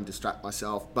can try and distract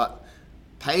myself, but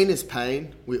pain is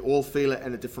pain. We all feel it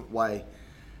in a different way.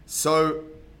 So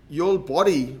your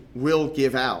body will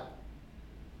give out.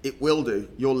 It will do.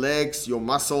 Your legs, your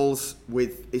muscles,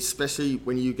 especially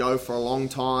when you go for a long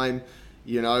time,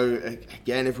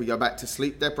 again, if we go back to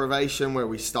sleep deprivation where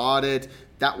we started,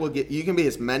 you can be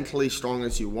as mentally strong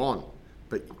as you want,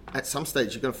 but at some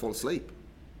stage you're going to fall asleep,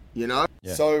 Yeah.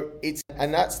 So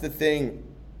and that's the thing.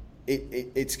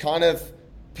 It's kind of,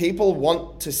 people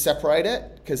want to separate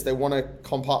it because they want to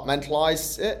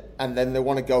compartmentalize it, and then they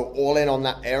want to go all in on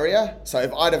that area. So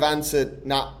if I'd have answered,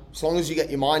 nah, as long as you get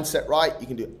your mindset right, you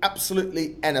can do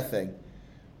absolutely anything.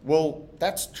 Well,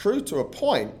 that's true to a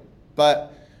point,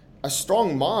 but a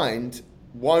strong mind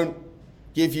won't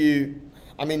give you,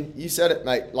 you said it,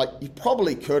 mate, like you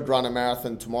probably could run a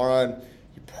marathon tomorrow and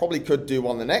you probably could do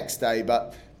one the next day,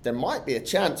 but there might be a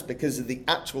chance because of the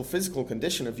actual physical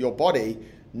condition of your body,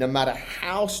 no matter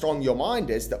how strong your mind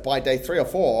is, that by day 3 or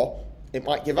 4, it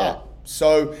might give up.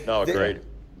 So agreed.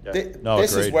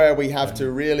 This is where we have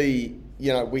to really,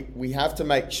 we have to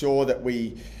make sure that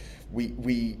we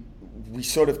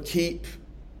sort of keep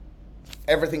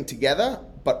everything together,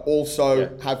 but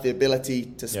also have the ability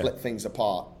to split things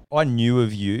apart. I knew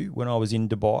of you when I was in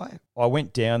Dubai. I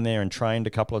went down there and trained a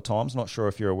couple of times. Not sure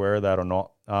if you're aware of that or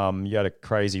not. You had a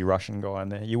crazy Russian guy in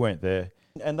there. You weren't there.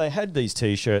 And they had these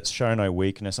T-shirts, Show No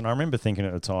Weakness. And I remember thinking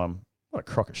at the time, what a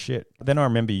crock of shit. Then I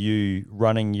remember you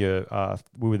running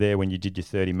we were there when you did your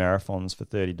 30 marathons for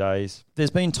 30 days. There's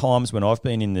been times when I've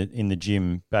been in the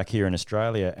gym back here in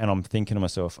Australia and I'm thinking to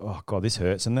myself, oh God, this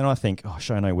hurts. And then I think, oh,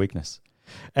 Show No Weakness.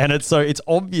 And it's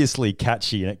obviously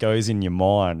catchy and it goes in your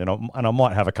mind. And I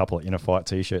might have a couple of Inner Fight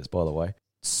T-shirts, by the way.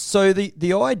 So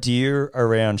the idea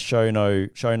around Show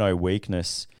No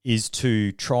Weakness is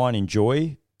to try and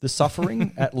enjoy the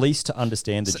suffering, at least to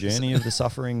understand the journey of the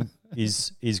suffering.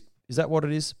 Is that what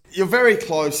it is? You're very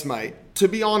close, mate. To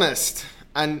be honest,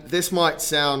 and this might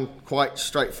sound quite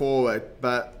straightforward,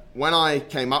 but when I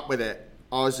came up with it,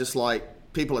 I was just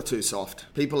like, people are too soft.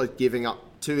 People are giving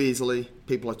up too easily.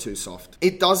 People are too soft.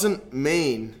 It doesn't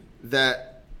mean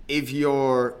that if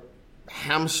your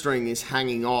hamstring is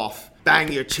hanging off,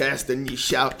 bang your chest and you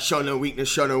shout, show no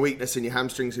weakness, and your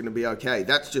hamstring's going to be okay.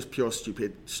 That's just pure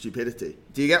stupidity.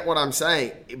 Do you get what I'm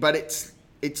saying? But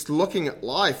it's looking at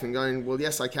life and going, well,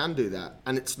 yes, I can do that.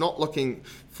 And it's not looking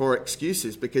for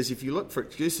excuses, because if you look for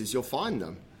excuses, you'll find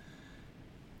them.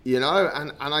 And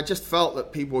I just felt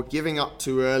that people were giving up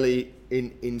too early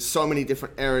in so many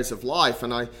different areas of life.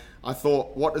 And I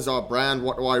thought, what is our brand?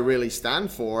 What do I really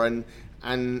stand for? And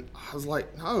I was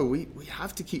like, no, we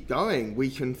have to keep going.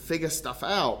 We can figure stuff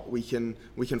out. We can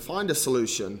find a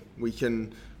solution. We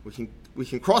can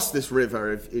cross this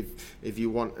river if you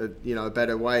want a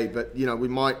better way. But we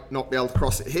might not be able to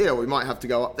cross it here. We might have to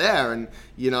go up there. And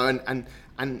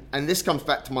this comes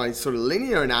back to my sort of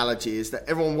linear analogy, is that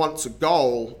everyone wants a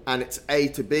goal and it's A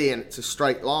to B and it's a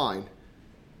straight line,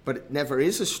 but it never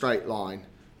is a straight line.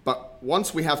 But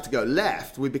once we have to go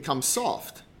left, we become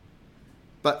soft.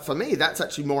 But for me, that's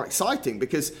actually more exciting,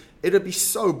 because it'd be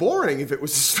so boring if it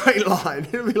was a straight line.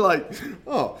 It'd be like,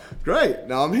 oh, great,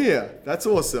 now I'm here. That's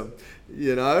awesome,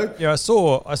 Yeah, I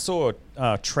saw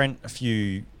Trent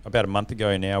about a month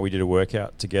ago now. We did a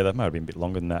workout together. It might have been a bit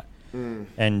longer than that.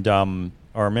 And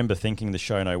I remember thinking the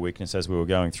Show No Weakness as we were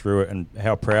going through it, and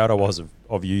how proud I was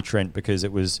of you, Trent, because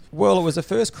it was the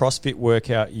first CrossFit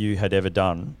workout you had ever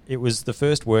done. It was the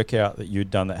first workout that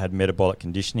you'd done that had metabolic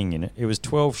conditioning in it. It was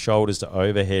 12 shoulders to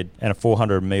overhead and a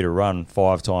 400-meter run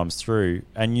 5 times through,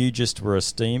 and you just were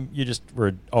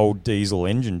an old diesel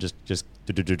engine, just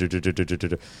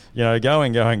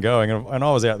going. And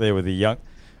I was out there with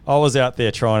I was out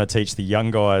there trying to teach the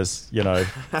young guys,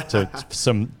 to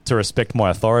respect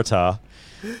my authority.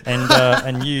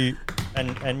 And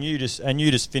you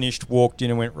just finished, walked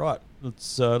in and went, right,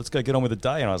 let's go get on with the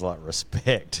day. And I was like,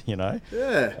 respect,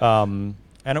 Yeah. And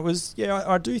it was,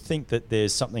 I do think that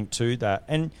there's something to that.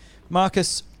 And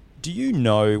Marcus, do you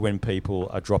know when people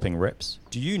are dropping reps?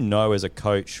 Do you know as a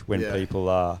coach when people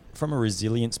are, from a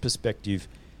resilience perspective,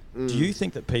 do you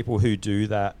think that people who do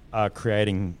that are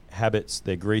creating habits,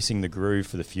 they're greasing the groove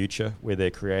for the future, where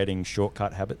they're creating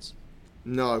shortcut habits?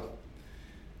 No.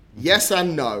 Yes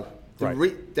and no. Right.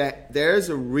 There's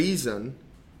a reason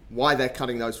why they're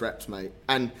cutting those reps, mate.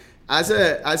 And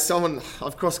as someone,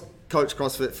 I've coached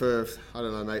CrossFit for, I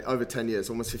don't know, mate, over 10 years,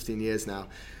 almost 15 years now.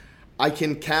 I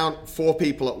can count 4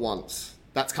 people at once.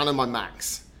 That's kind of my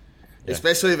max. Yeah.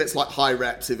 Especially if it's like high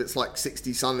reps, if it's like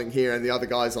 60 something here and the other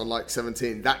guy's on like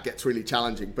 17, that gets really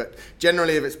challenging. But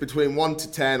generally, if it's between 1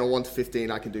 to 10 or 1 to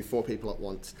 15, I can do 4 people at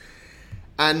once.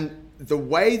 And the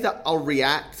way that I'll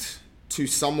react to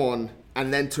someone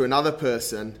and then to another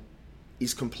person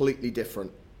is completely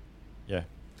different. Yeah.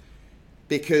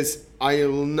 because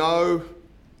I'll know,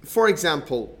 for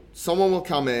example, someone will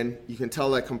come in, you can tell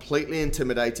they're completely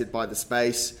intimidated by the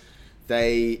space.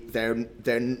 They've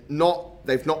not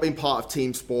been part of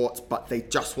team sports, but they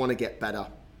just want to get better.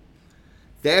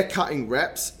 They're cutting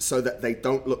reps so that they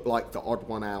don't look like the odd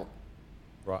one out.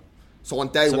 Right. So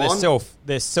on day one,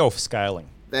 they're self-scaling.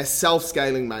 They're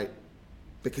self-scaling, mate,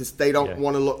 because they don't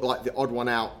want to look like the odd one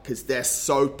out because they're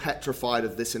so petrified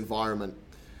of this environment.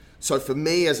 So for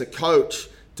me as a coach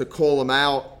to call them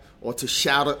out or to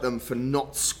shout at them for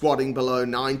not squatting below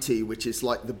 90, which is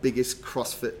like the biggest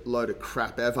CrossFit load of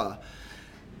crap ever,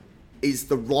 is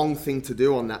the wrong thing to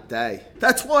do on that day.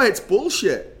 That's why it's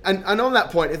bullshit. And on that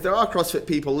point, if there are CrossFit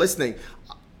people listening,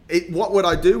 what would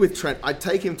I do with Trent? I'd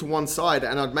take him to one side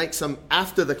and I'd make some,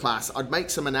 after the class, I'd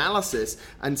make some analysis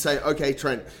and say, okay,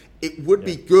 Trent, it would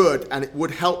be good and it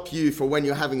would help you for when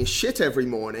you're having a shit every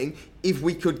morning if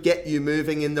we could get you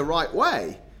moving in the right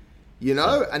way. You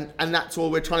know, and that's all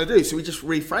we're trying to do. So we just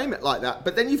reframe it like that.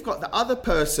 But then you've got the other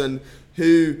person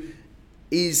who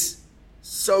is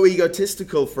so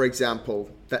egotistical, for example,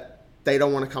 that they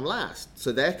don't want to come last.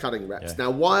 So they're cutting reps.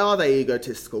 Now, why are they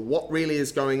egotistical? What really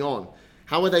is going on?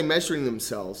 How are they measuring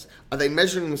themselves? Are they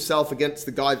measuring themselves against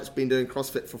the guy that's been doing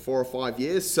CrossFit for 4 or 5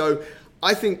 years? So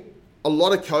I think a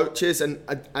lot of coaches, and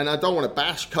I don't want to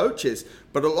bash coaches,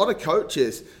 but a lot of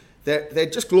coaches, they're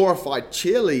just glorified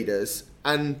cheerleaders.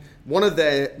 And one of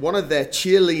their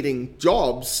cheerleading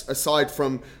jobs, aside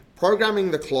from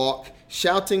programming the clock,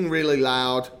 shouting really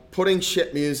loud, putting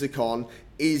shit music on,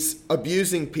 is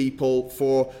abusing people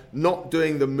for not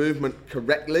doing the movement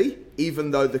correctly, even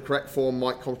though the correct form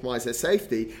might compromise their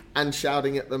safety, and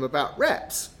shouting at them about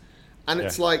reps. And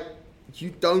it's like,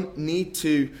 you don't need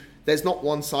to, there's not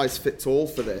one size fits all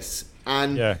for this.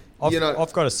 And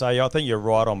I've got to say, I think you're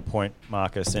right on point,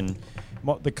 Marcus. And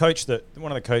one of the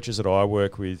coaches that I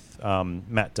work with,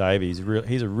 Matt Davies,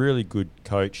 he's a really good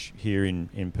coach here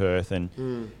in Perth, and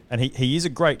he is a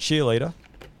great cheerleader.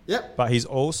 Yep. But he's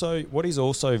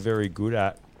also very good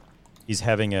at is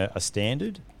having a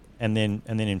standard and then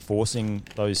enforcing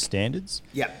those standards.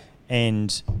 Yeah.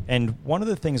 And one of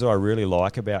the things I really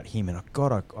like about him, and I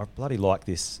bloody like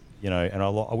this, you know, and I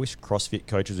wish CrossFit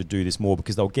coaches would do this more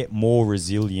because they'll get more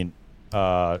resilient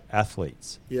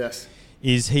athletes. Yes.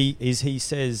 Is he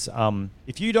says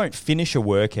if you don't finish a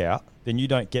workout, then you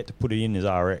don't get to put it in as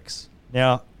RX.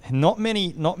 Now, not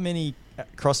many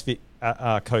CrossFit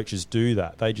coaches do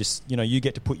that. They just, you know, you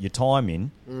get to put your time in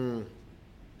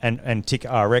and tick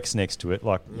RX next to it,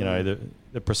 like, you know,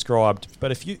 the prescribed.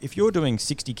 But if you're doing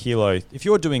 60 kilo, if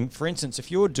you're doing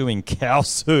Kalsu,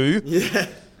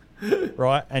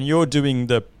 right, and you're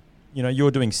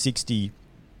doing 60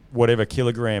 whatever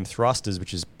kilogram thrusters,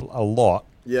 which is a lot.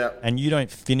 Yeah. And you don't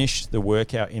finish the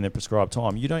workout in the prescribed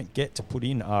time, you don't get to put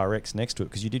in RX next to it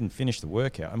because you didn't finish the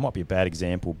workout. It might be a bad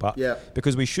example, but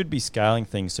because we should be scaling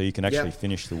things so you can actually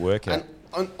finish the workout.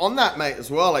 And on that, mate, as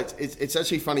well, it's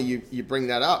actually funny you bring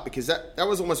that up because that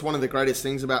was almost one of the greatest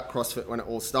things about CrossFit when it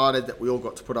all started, that we all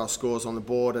got to put our scores on the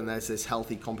board and there's this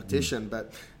healthy competition.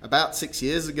 But about 6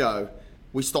 years ago,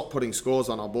 we stopped putting scores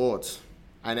on our boards.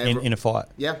 And in a fight.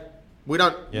 Yeah. We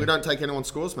don't take anyone's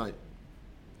scores, mate.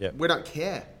 Yep. We don't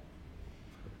care.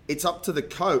 It's up to the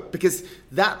coach, because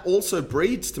that also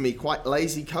breeds to me quite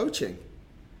lazy coaching.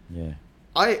 Yeah.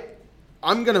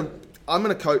 I'm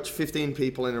gonna coach 15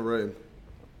 people in a room.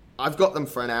 I've got them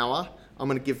for an hour. I'm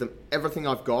gonna give them everything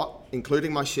I've got,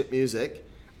 including my shit music,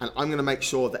 and I'm gonna make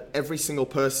sure that every single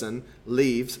person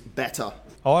leaves better.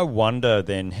 I wonder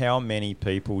then how many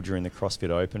people during the CrossFit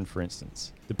Open, for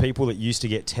instance, the people that used to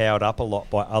get towed up a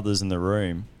lot by others in the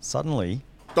room, suddenly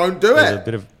don't do it.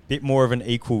 There's a bit more of an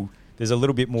equal. There's a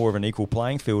little bit more of an equal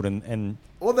playing field, and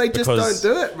or they just don't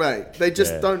do it, mate. They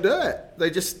just don't do it. They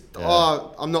just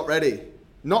I'm not ready.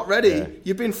 Not ready. Yeah.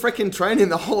 You've been freaking training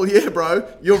the whole year,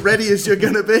 bro. You're ready as you're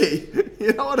gonna be.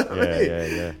 You know what I mean?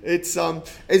 Yeah. It's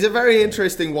a very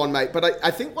interesting one, mate. But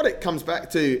I think what it comes back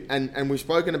to, and we've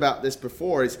spoken about this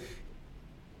before, is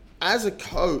as a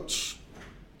coach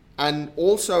and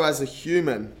also as a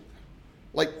human,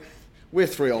 like, we're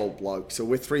 3 old blokes, or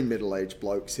we're 3 middle-aged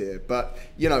blokes here. But,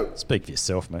 you know... Speak for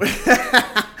yourself, mate.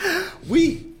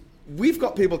 We've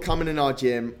got people coming in our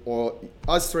gym, or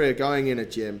us 3 are going in a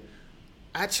gym.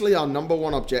 Actually, our number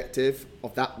one objective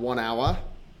of that 1 hour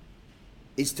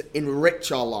is to enrich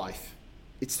our life.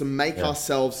 It's to make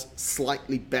ourselves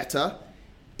slightly better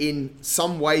in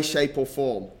some way, shape, or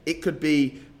form. It could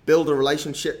be build a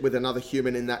relationship with another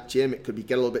human in that gym. It could be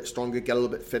get a little bit stronger, get a little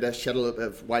bit fitter, shed a little bit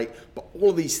of weight. But all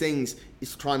of these things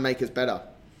is to try and make us better.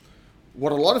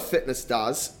 What a lot of fitness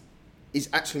does is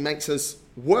actually makes us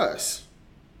worse.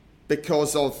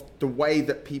 because of the way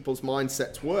that people's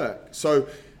mindsets work. So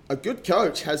a good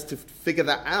coach has to figure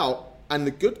that out, and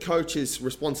the good coach's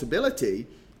responsibility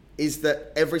is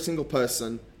that every single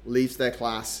person leaves their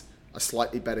class a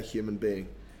slightly better human being.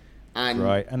 And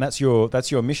right, and that's your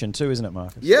mission too, isn't it,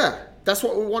 Marcus? yeah, that's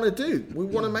what we want to do. We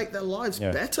want to make their lives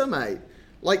better, mate.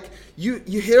 Like, you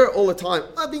hear it all the time.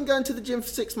 I've been going to the gym for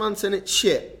 6 months and it's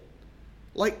shit.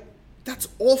 Like, that's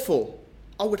awful.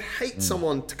 I would hate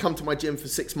someone to come to my gym for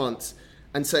 6 months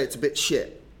and say it's a bit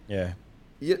shit. Yeah.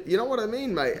 You know what I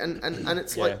mean, mate? And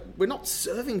it's like, we're not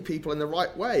serving people in the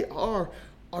right way. Our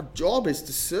job is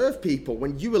to serve people.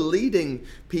 When you are leading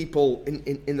people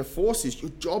in the forces,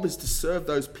 your job is to serve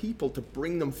those people, to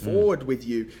bring them forward with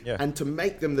you and to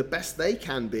make them the best they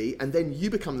can be, and then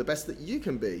you become the best that you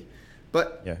can be.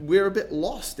 But we're a bit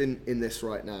lost in this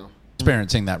right now.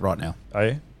 Experiencing that right now. Are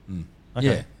you?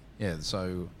 Okay. Yeah.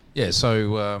 So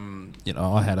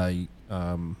I had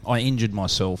I injured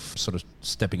myself sort of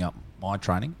stepping up my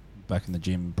training back in the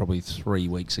gym probably 3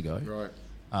 weeks ago. Right.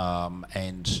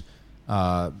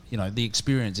 The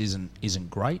experience isn't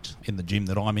great in the gym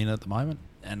that I'm in at the moment,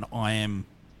 and I am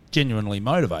genuinely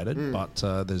motivated, but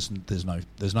there's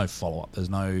no follow up. There's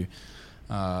no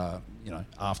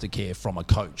aftercare from a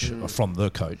coach or from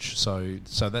the coach. So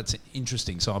that's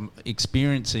interesting. So I'm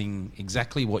experiencing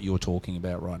exactly what you're talking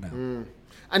about right now.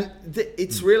 And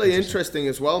it's really interesting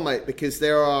as well, mate, because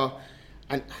there are,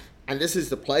 and this is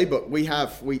the playbook. We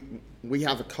have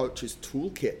a coach's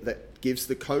toolkit that gives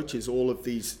the coaches all of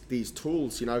these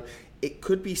tools. You know, it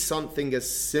could be something as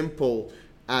simple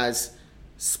as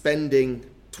spending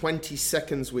 20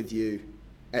 seconds with you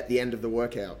at the end of the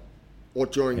workout or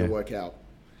during the workout.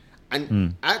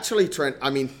 And actually, Trent, I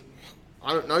mean,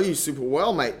 I don't know you super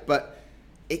well, mate, but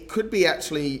it could be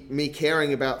actually me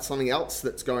caring about something else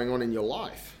that's going on in your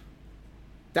life.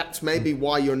 That's maybe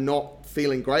why you're not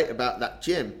feeling great about that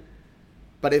gym.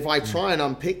 But if I try and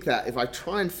unpick that, if I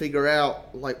try and figure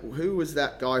out, like, who was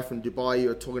that guy from Dubai you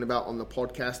were talking about on the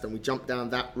podcast, and we jump down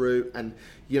that route, and,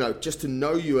 you know, just to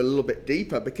know you a little bit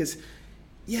deeper, because,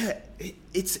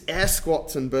 it's air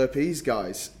squats and burpees,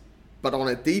 guys, but on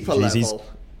a deeper level.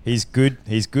 He's good,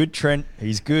 Trent.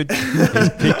 He's good. He's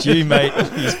picked you, mate.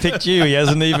 He's picked you. He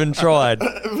hasn't even tried.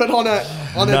 But on a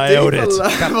deeper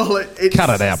level, it's cut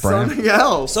it out, Brian. Something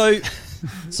else.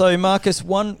 So Marcus,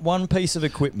 one piece of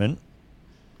equipment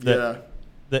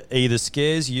that either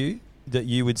scares you, that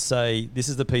you would say, this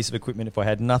is the piece of equipment, if I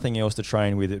had nothing else to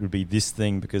train with, it would be this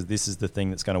thing because this is the thing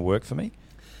that's going to work for me?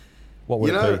 What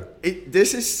would it be?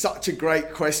 This is such a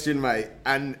great question, mate.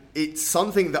 And it's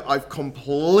something that I've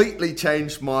completely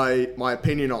changed my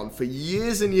opinion on. For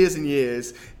years and years and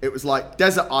years, it was like,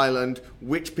 desert island,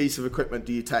 which piece of equipment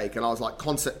do you take? And I was like,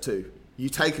 Concept 2. You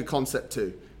take a Concept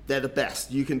 2. They're the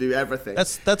best. You can do everything.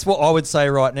 That's what I would say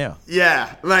right now.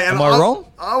 Yeah, mate. And Am I wrong?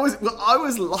 I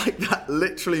was like that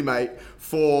literally, mate,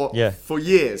 for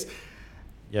years.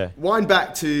 Yeah. Wind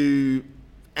back to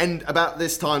about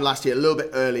this time last year, a little bit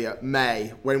earlier,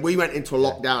 May, when we went into a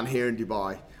lockdown here in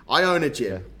Dubai. I own a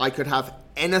gym. Yeah. I could have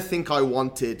anything I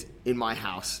wanted in my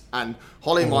house. And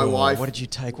Holly, my wife... What did you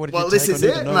take? Well, this is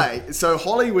it, mate. So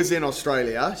Holly was in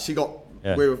Australia. She got...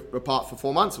 Yeah. We were apart for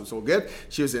 4 months. It was all good.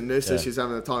 She was in Noosa. She was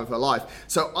having the time of her life.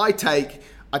 So I take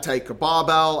a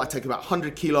barbell. I take about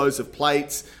 100 kilos of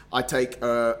plates. I take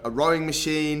a rowing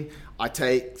machine. I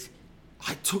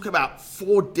took about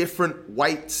 4 different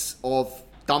weights of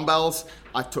dumbbells.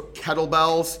 I took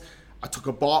kettlebells. I took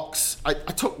a box. I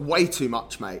took way too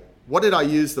much, mate. What did I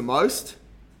use the most?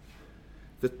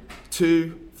 The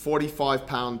 2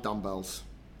 45-pound dumbbells.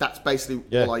 That's basically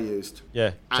all I used.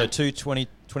 Yeah. So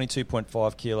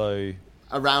 22.5 kilo.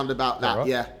 Around about that, right?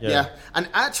 Yeah. And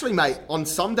actually, mate, on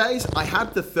some days, I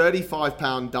had the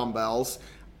 35-pound dumbbells,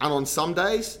 and on some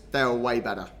days, they were way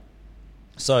better.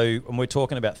 So, and we're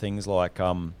talking about things like,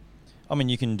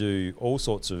 you can do all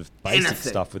sorts of basic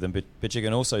stuff with them, but you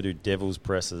can also do devil's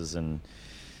presses and...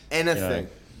 Anything.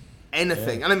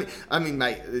 Anything. And I mean,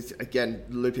 mate, again,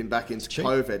 looping back into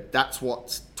COVID, that's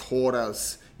what's taught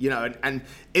us... and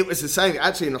it was the same.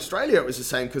 Actually, in Australia, it was the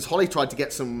same because Holly tried to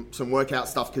get some workout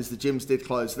stuff because the gyms did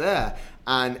close there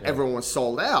and everyone was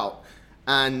sold out.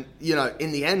 And,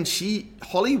 in the end,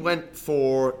 Holly went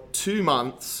for 2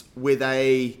 months with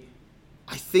I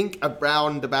think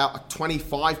around about a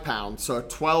 25 pound. So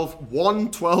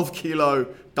one 12 kilo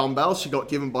dumbbell she got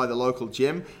given by the local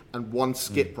gym and 1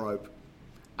 skip rope.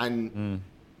 And...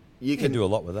 You can do a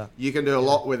lot with that. You can do a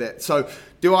lot with it. So,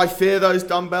 do I fear those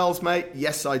dumbbells, mate?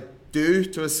 Yes, I do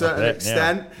to a certain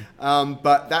extent.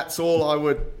 But that's all I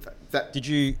would. Did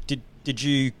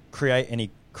you create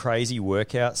any crazy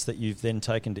workouts that you've then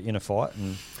taken to Inner Fight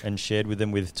and shared with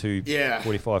them with two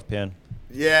 45-pound?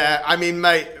 Yeah, I mean,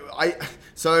 mate,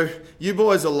 so you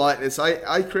boys are like this.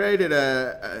 I created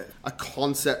a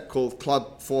concept called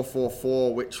Club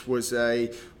 444, which was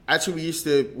actually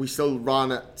we still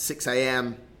run at 6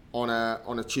 a.m. on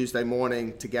a Tuesday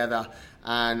morning together,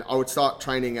 and I would start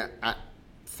training at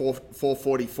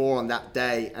 4:44 on that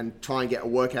day and try and get a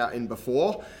workout in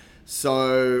before.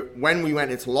 So when we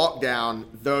went into lockdown,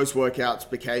 those workouts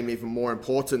became even more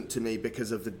important to me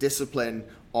because of the discipline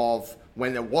of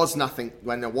when there was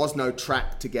no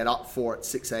track to get up for at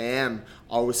 6 a.m.,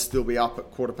 I would still be up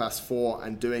at 4:15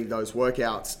 and doing those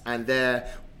workouts. And they're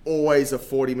always a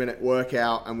 40-minute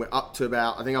workout, and we're up to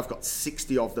about, I think I've got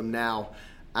 60 of them now.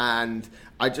 And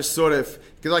I just sort of,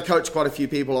 because I coach quite a few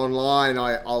people online,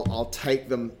 I'll take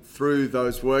them through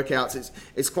those workouts.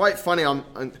 It's quite funny.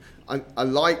 I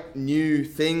like new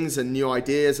things and new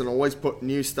ideas, and always put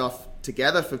new stuff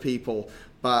together for people.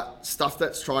 But stuff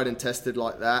that's tried and tested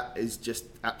like that is just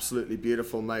absolutely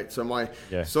beautiful, mate. So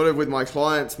sort of with my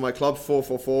clients, my Club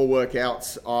 444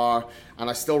 workouts are, and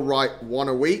I still write one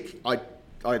a week. I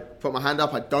put my hand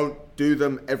up. I don't do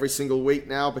them every single week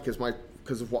now because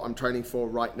of what I'm training for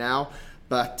right now.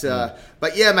 But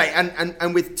yeah, mate,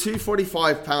 and with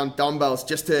 245-pound dumbbells,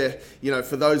 just to,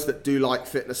 for those that do like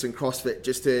fitness and CrossFit,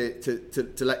 just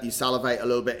to let you salivate a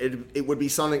little bit, it would be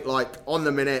something like on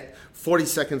the minute, 40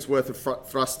 seconds worth of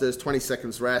thrusters, 20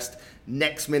 seconds rest.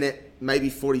 Next minute,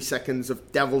 maybe 40 seconds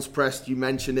of devil's press. You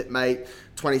mentioned it, mate.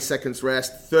 20 seconds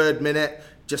rest. Third minute,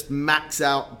 just max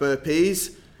out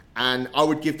burpees. And I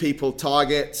would give people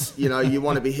targets. You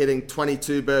want to be hitting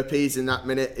 22 burpees in that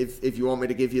minute if you want me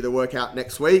to give you the workout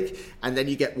next week. And then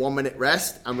you get 1 minute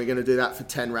rest, and we're going to do that for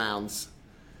 10 rounds.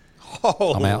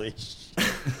 Holy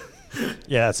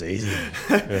yeah, that's easy.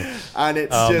 Yeah. And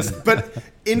it's but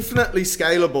infinitely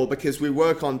scalable because we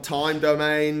work on time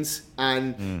domains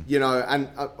and, and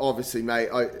obviously, mate,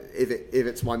 if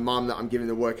it's my mum that I'm giving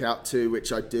the workout to,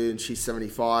 which I do, and she's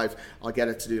 75, I'll get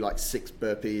her to do like 6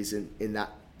 burpees in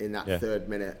that third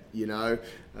minute,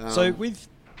 So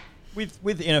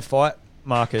with Inner Fight,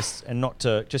 Marcus, and not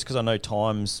to, just because I know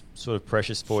time's sort of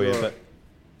precious for you, but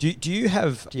do you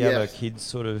have a kid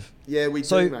sort of? Yeah, we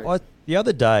do, mate. The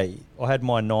other day, I had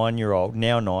my 9-year-old,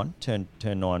 now 9, turned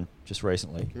 9 just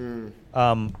recently.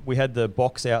 We had the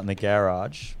box out in the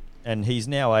garage, and he's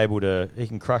now he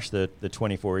can crush the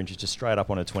 24 inches just straight up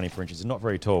onto 24 inches. It's not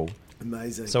very tall.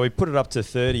 Amazing. So we put it up to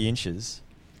 30 inches.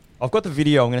 I've got the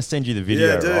video. I'm going to send you the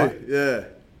video, right? Yeah.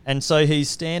 And so he's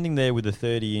standing there with the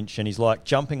 30-inch, and he's like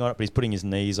jumping on it, but he's putting his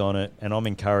knees on it, and I'm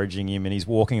encouraging him, and he's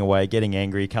walking away, getting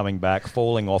angry, coming back,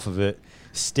 falling off of it,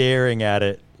 staring at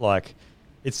it like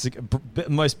it's the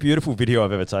most beautiful video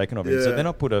I've ever taken of him. Yeah. So then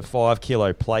I put a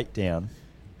 5-kilo plate down,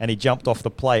 and he jumped off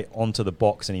the plate onto the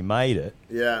box, and he made it.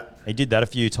 Yeah. He did that a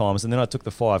few times, and then I took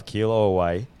the 5 kilo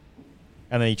away,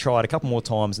 and then he tried a couple more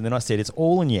times, and then I said, it's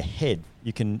all in your head.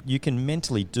 You can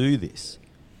mentally do this.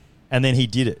 And then he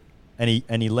did it.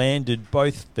 And he landed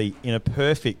both feet in a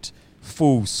perfect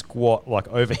full squat, like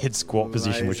overhead squat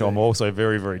position, which I'm also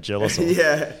very, very jealous of.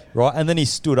 Yeah. Right? And then he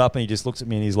stood up and he just looked at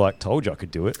me and he's like, told you I could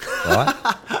do it. Right?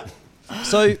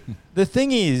 So the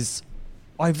thing is,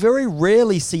 I very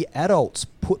rarely see adults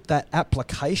put that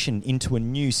application into a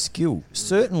new skill.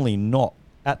 Certainly not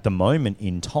at the moment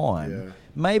in time. Yeah.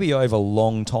 Maybe over a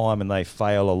long time and they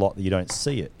fail a lot that you don't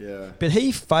see it. Yeah. But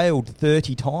he failed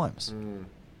 30 times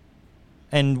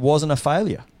and wasn't a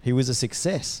failure. He was a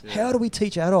success. Yeah. How do we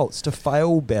teach adults to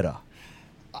fail better?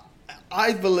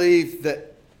 I believe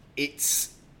that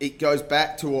it goes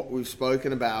back to what we've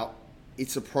spoken about.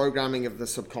 It's a programming of the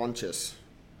subconscious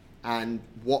and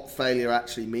what failure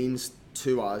actually means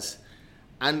to us.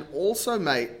 And also,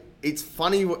 mate, it's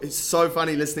funny. It's so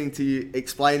funny listening to you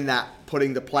explain that,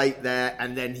 putting the plate there,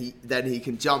 and then he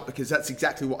can jump, because that's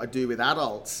exactly what I do with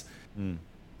adults.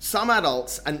 Some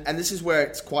adults, and this is where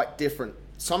it's quite different.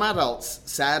 Some adults,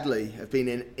 sadly, have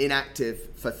been inactive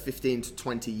for 15 to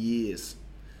 20 years.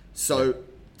 So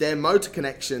their motor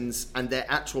connections and their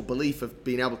actual belief of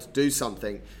being able to do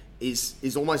something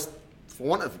is almost, for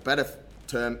want of a better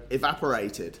term,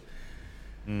 evaporated.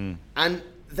 And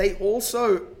they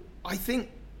also, I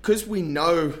think, because we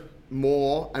know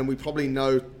more and we probably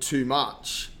know too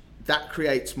much, that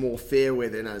creates more fear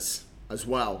within us as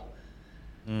well.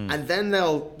 And then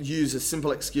they'll use a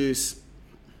simple excuse,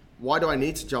 why do I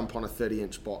need to jump on a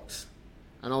 30-inch box?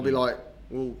 And I'll be like,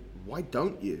 well, why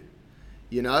don't you?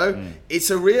 You know, it's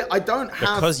a real. I don't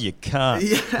have because you can't.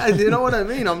 Yeah, you know what I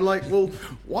mean. I'm like, well,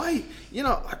 why? You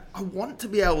know, I want to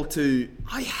be able to.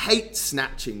 I hate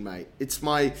snatching, mate. It's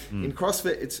my in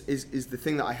CrossFit. Is the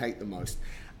thing that I hate the most,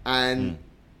 and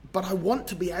but I want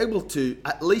to be able to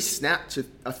at least snatch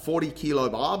a 40 kilo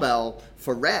barbell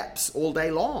for reps all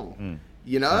day long.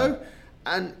 You know.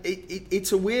 And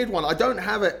it's a weird one. I don't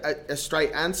have a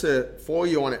straight answer for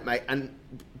you on it, mate. And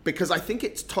because I think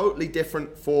it's totally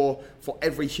different for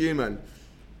every human.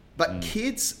 But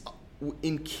kids,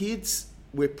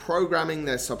 we're programming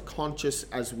their subconscious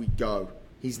as we go.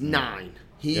 He's 9.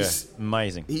 He's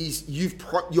amazing.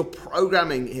 You're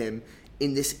programming him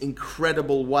in this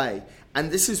incredible way. And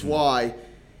this is why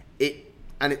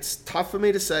it's tough for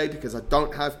me to say because I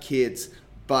don't have kids,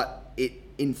 but it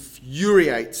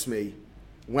infuriates me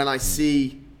when I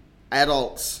see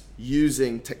adults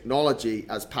using technology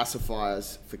as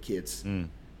pacifiers for kids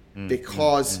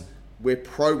because we're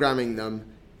programming them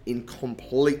in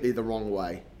completely the wrong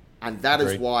way. And that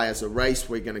is why as a race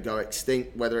we're going to go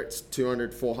extinct, whether it's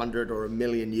 200, 400 or a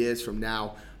million years from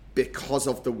now, because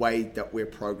of the way that we're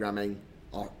programming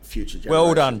our future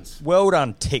generations. Well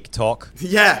done, TikTok.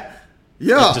 Yeah.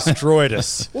 It destroyed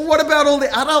us. Well, what about all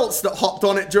the adults that hopped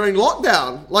on it during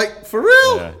lockdown? Like, for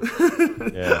real?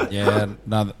 Yeah.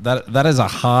 No, that is a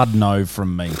hard no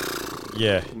from me.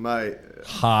 Yeah. Mate.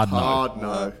 Hard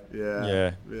no.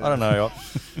 Yeah. I don't know.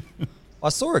 I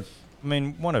saw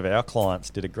one of our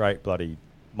clients did a great bloody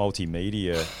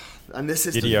multimedia and this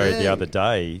is video the other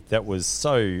day that was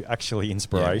so actually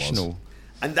inspirational. Yeah,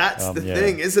 and that's the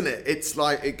thing, isn't it? It's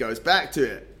like, it goes back to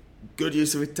it. Good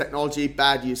use of technology,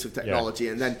 bad use of technology.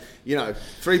 And then,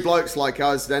 3 blokes like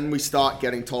us, then we start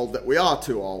getting told that we are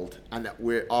too old and that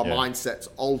our mindset's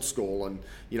old school. And,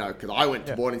 because I went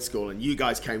to boarding school and you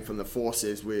guys came from the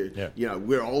forces,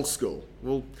 we're old school.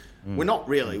 Well, we're not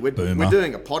really. We're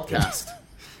doing a podcast.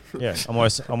 Yeah,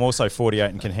 I'm also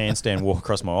 48 and can handstand walk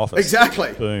across my office.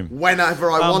 Exactly. Boom.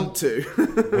 Whenever I want to.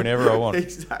 Whenever I want.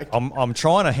 Exactly. I'm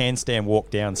trying to handstand walk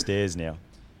downstairs now.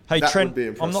 Hey, that Trent, would be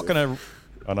impressive.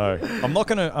 I'm not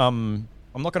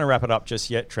going to wrap it up just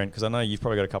yet, Trent, because I know you've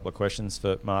probably got a couple of questions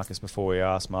for Marcus before we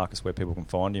ask Marcus where people can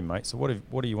find him, mate. So what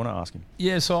do you want to ask him?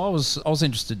 Yeah, so I was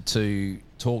interested to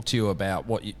talk to you about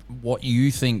what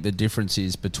you think the difference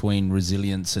is between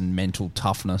resilience and mental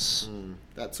toughness.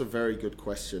 That's a very good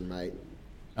question, mate.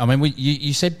 I mean,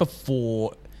 you said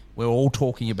before we're all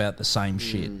talking about the same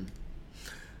shit, and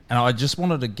I just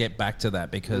wanted to get back to that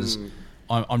because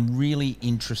I'm really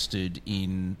interested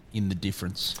in the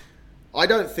difference. I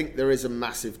don't think there is a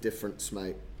massive difference,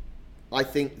 mate. I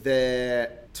think to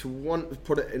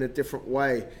put it in a different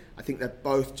way, I think they're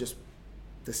both just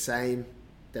the same.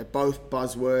 They're both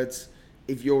buzzwords.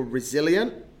 If you're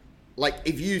resilient, like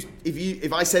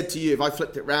if I said to you, if I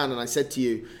flipped it around and I said to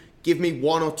you, give me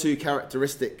 1 or 2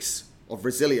 characteristics of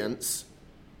resilience,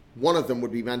 one of them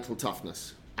would be mental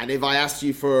toughness. And if I asked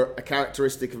you for a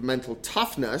characteristic of mental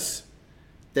toughness,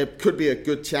 there could be a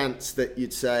good chance that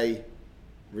you'd say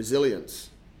resilience.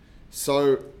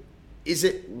 So is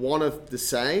it one of the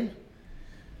same?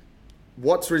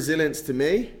 What's resilience to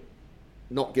me?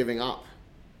 Not giving up,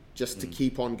 just to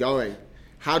keep on going.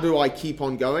 How do I keep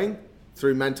on going?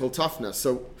 Through mental toughness.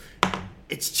 So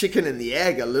it's chicken and the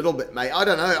egg a little bit, mate. I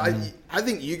don't know. I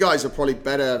think you guys are probably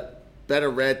better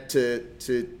read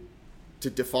to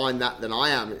define that than I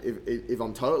am, if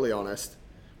I'm totally honest.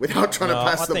 Without trying to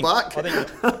pass the buck.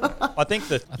 I think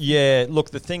that, look,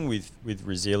 the thing with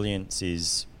resilience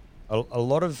is a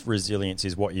lot of resilience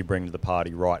is what you bring to the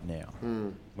party right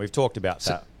now. We've talked about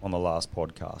that on the last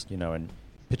podcast, and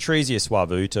Patrizia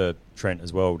Suavuta, Trent,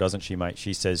 as well, doesn't she, mate?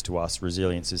 She says to us,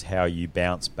 resilience is how you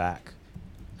bounce back.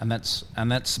 And that's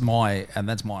my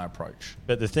approach.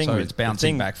 But the thing it's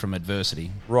bouncing back from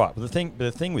adversity. Right. But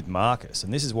the thing with Marcus,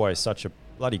 and this is why he's such a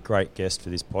bloody great guest for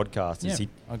this podcast, is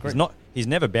he's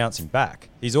never bouncing back.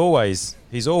 He's always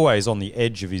on the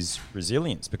edge of his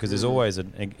resilience because there's always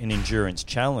an endurance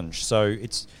challenge. So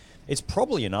it's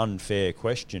probably an unfair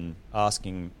question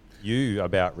asking you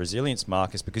about resilience,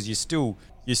 Marcus, because you're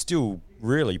still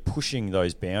really pushing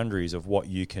those boundaries of what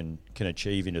you can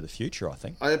achieve into the future, I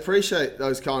think. I appreciate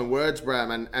those kind words,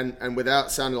 Bram, and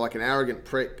without sounding like an arrogant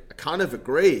prick, I kind of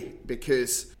agree,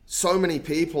 because so many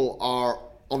people are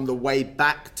on the way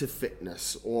back to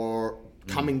fitness or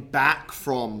coming back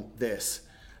from this.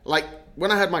 Like when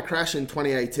I had my crash in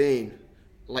 2018,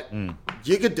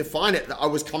 you could define it that I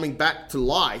was coming back to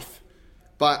life,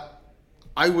 but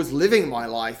I was living my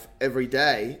life every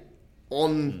day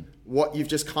on what you've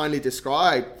just kindly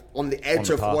described, on the edge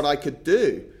of what I could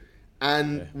do.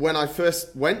 And when I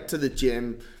first went to the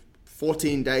gym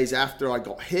 14 days after I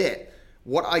got hit,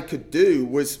 what I could do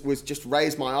was just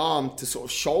raise my arm to sort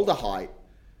of shoulder height,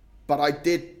 but I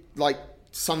did like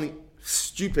something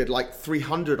stupid, like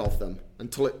 300 of them,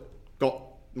 until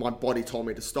my body told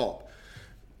me to stop.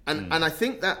 And I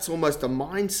think that's almost a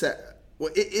mindset.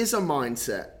 Well, it is a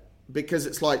mindset, because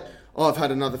it's like, oh, I've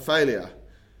had another failure.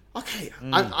 Okay,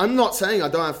 I'm not saying I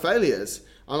don't have failures.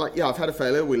 I'm like, yeah, I've had a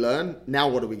failure. We learn. Now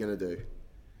what are we going to do?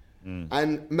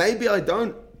 And maybe I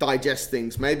don't digest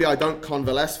things. Maybe I don't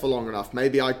convalesce for long enough.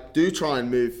 Maybe I do try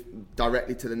and move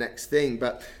directly to the next thing.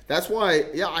 But that's why,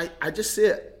 I just see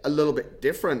it a little bit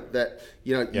different, that,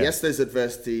 yes, there's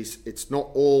adversities. It's not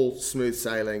all smooth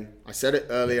sailing. I said it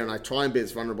earlier, and I try and be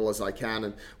as vulnerable as I can.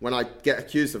 And when I get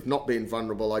accused of not being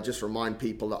vulnerable, I just remind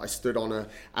people that I stood on an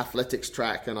athletics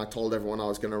track and I told everyone I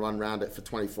was going to run around it for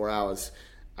 24 hours.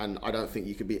 And I don't think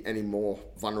you could be any more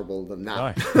vulnerable than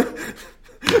that. No.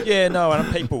 Yeah, no,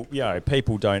 and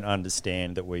people don't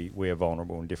understand that we are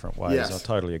vulnerable in different ways. Yes. I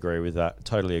totally agree with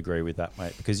that,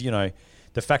 mate. Because,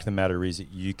 the fact of the matter is that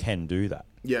you can do that.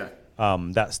 Yeah.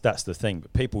 That's the thing.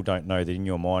 But people don't know that in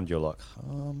your mind you're like,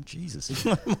 Jesus,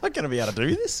 am I going to be able to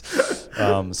do this?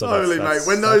 Totally, mate.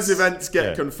 When those events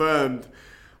get confirmed,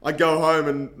 I go home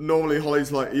and normally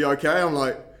Holly's like, "Are you okay?" I'm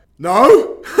like,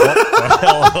 "No." She's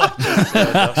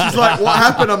like, "What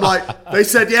happened?" I'm like, "They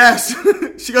said yes."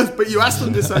 She goes, "But you asked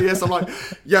them to say yes." I'm like,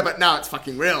 "Yeah, but now it's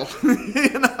fucking real."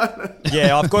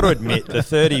 Yeah, I've got to admit, the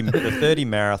 30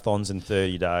 marathons in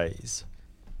 30 days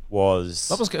was...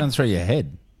 What was going through your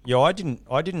head? Yeah, I didn't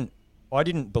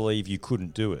believe you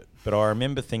couldn't do it. But I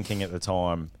remember thinking at the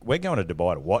time, we're going to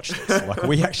Dubai to watch this. Like,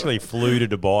 we actually flew to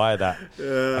Dubai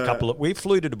we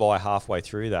flew to Dubai halfway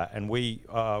through that, and we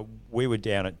were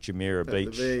down at Jumeirah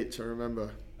Beach. The beach, I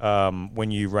remember. When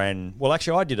you ran, well,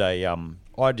 actually, I did a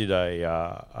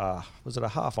was it a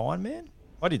half Ironman?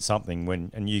 I did something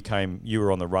you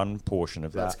were on the run portion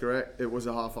of that. That's correct. It was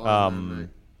a half Ironman, mate.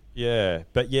 Yeah,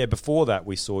 but before that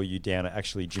we saw you down at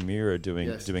actually Jumeirah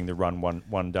doing the run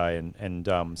one day, and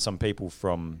some people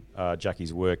from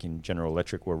Jackie's work in General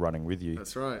Electric were running with you.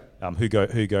 That's right. Who go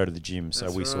to the gym,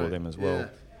 so we saw them as well.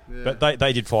 Yeah. But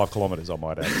they did 5 kilometres, I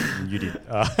might add, and you did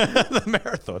the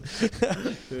marathon.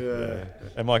 Yeah.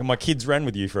 And my kids ran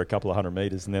with you for a couple of 100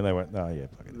 metres, and then they went,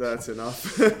 that's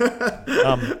enough.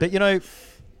 But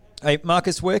hey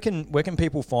Marcus, where can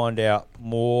people find out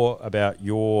more about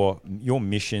your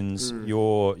missions,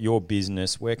 your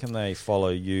business? Where can they follow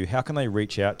you? How can they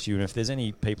reach out to you? And if there's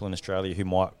any people in Australia who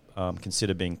might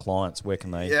consider being clients, where can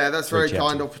they? Yeah, that's a very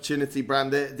kind opportunity, Bram.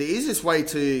 The easiest way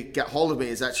to get hold of me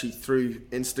is actually through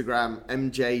Instagram,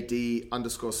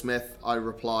 MJD_Smith. I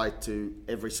reply to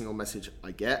every single message I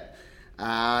get.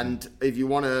 And if you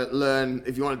want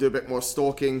to do a bit more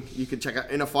stalking, you can check out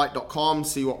innerfight.com,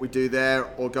 see what we do there,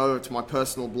 or go over to my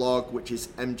personal blog, which is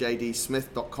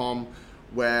mjdsmith.com,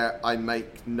 where I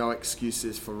make no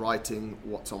excuses for writing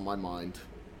what's on my mind.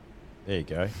 There you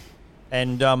go.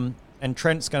 And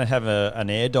Trent's going to have an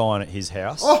Airdyne at his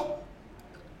house. Oh!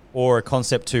 Or a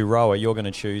Concept 2 rower. You're going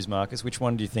to choose, Marcus. Which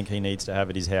one do you think he needs to have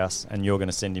at his house? And you're going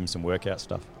to send him some workout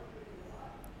stuff.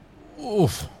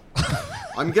 Oof.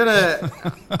 Can I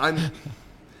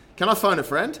phone a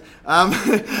friend?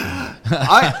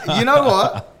 You know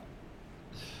what?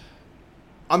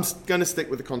 I'm going to stick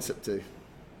with the Concept 2.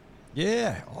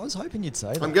 Yeah, I was hoping you'd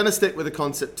say that. I'm going to stick with the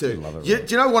Concept 2. Do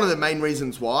you know one of the main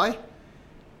reasons why?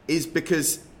 Is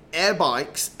because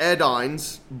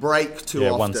Airdynes break too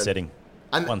often. One setting.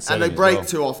 And they break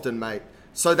too often, mate.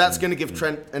 So that's going to give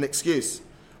Trent an excuse.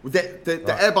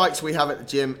 The air bikes we have at the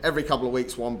gym, every couple of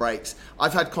weeks, one breaks.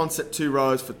 I've had Concept 2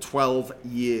 rowers for 12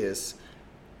 years.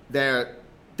 They're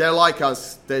like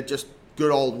us. They're just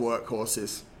good old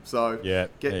workhorses. So get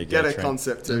a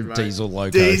Concept 2, mate. Diesel loco.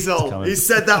 Diesel. He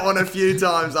said that one a few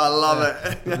times. I love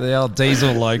it. The old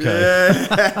diesel loco.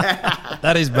 Yeah.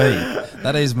 That is me.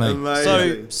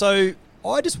 Amazing. So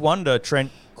I just wonder, Trent,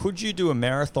 could you do a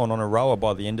marathon on a rower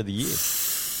by the end of the year?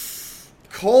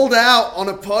 Called out on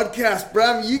a podcast,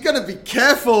 Bram. You got to be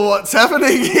careful what's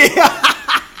happening here.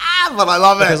 But I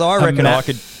love it. Because I reckon I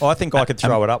think I could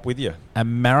throw it up with you. A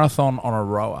marathon on a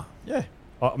rower. Yeah.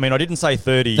 I mean, I didn't say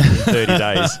 30 in 30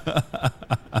 days.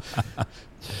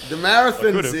 The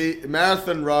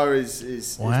marathon row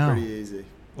is pretty easy.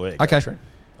 Well, okay, Trent.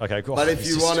 Okay, cool. But if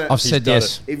you want to... I've said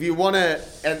yes. If you want to...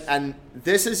 And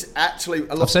this is actually...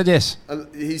 I've said yes.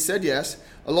 He said yes.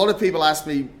 A lot of people ask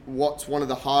me what's one of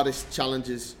the hardest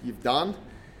challenges you've done.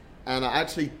 And I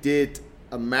actually did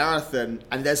a marathon.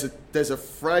 And there's a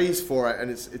phrase for it. And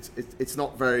it's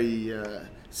not very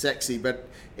sexy. But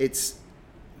it's...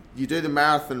 You do the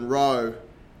marathon row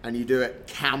and you do it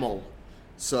camel.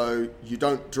 So you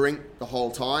don't drink the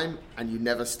whole time and you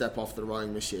never step off the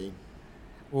rowing machine.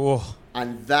 Oh,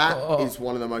 And that is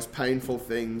one of the most painful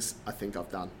things I think I've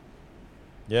done.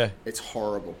 yeah. It's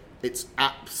horrible. It's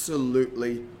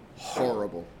absolutely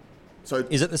horrible. So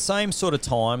Is it the same sort of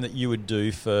time that you would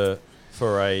do for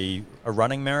a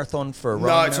running marathon for a no,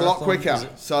 running it's marathon? a lot quicker. Is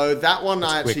it- So that one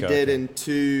I actually quicker, did okay. in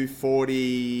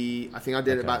 2:40. I think I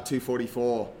did it Okay. about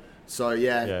 2:44. So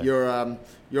Yeah. you're a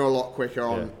lot quicker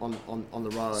on the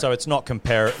rower. So it's not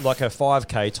like a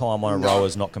 5K time on a No. rower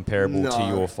is not comparable to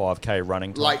No. your 5K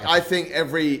running time. Like I think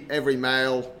every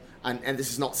male, and this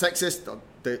is not sexist.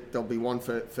 There'll be one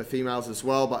for females as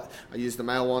well, but I use the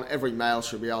male one. Every male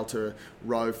should be able to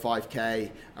row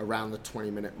 5K around the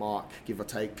 20-minute mark, give or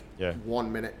take. Yeah.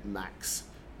 1 minute max.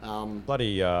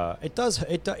 Bloody, it does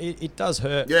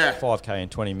hurt. Yeah. 5K in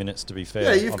 20 minutes. To be fair.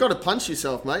 Yeah, you've got to punch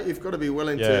yourself, mate. You've got to be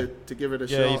willing Yeah. to give it a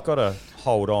Yeah, shot. you've got to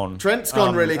hold on. Trent's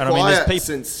gone really and I mean, there's quiet people-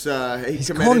 since he He's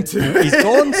committed gone, to he's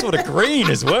gone sort of green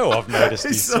as well. I've noticed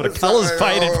his He's sort of sort of colours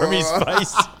like, faded from his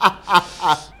face.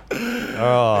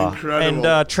 Oh, Incredible.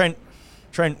 and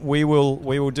Trent, we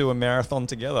will do a marathon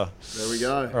together. There we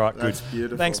go. All right, That's good.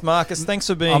 beautiful. Thanks, Marcus. Thanks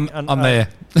for being. I'm there.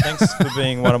 Thanks for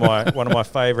being one of my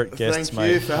favourite guests, Thank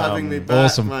mate. you for having me back,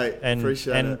 awesome. mate. And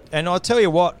Appreciate it. and I'll tell you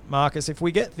what, Marcus, if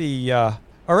we get the, I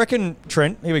reckon,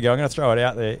 Trent, here we go. I'm going to throw it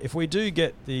out there. If we do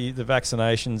get the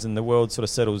vaccinations and the world sort of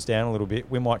settles down a little bit,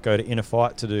 we might go to Inner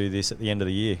Fight to do this at the end of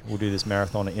the year. We'll do this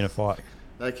marathon at Inner Fight.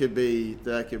 That could be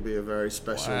a very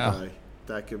special Wow. day.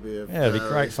 That could be a it'd be very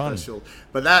great fun. special.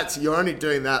 But you're only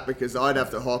doing that because I'd have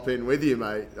to hop in with you,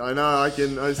 mate. I know. I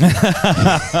can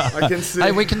see.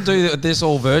 Hey, we can do this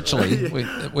all virtually.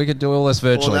 We could do all this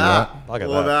or virtually, that. right? Look at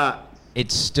or that. that.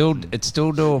 It's still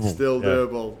doable. Still Yeah.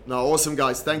 doable. No, awesome,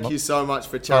 guys. Thank you so much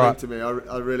for chatting right. to me.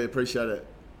 I really appreciate it.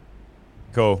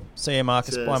 Cool. See you,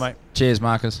 Marcus. Cheers. Bye, mate. Cheers,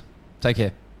 Marcus. Take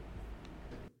care.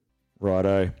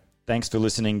 Righto. Thanks for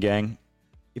listening, gang.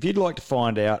 If you'd like to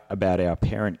find out about our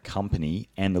parent company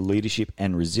and the leadership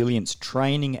and resilience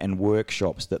training and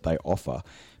workshops that they offer,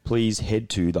 please head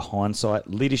to the Hindsight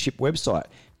Leadership website,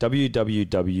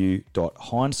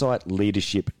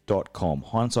 www.hindsightleadership.com.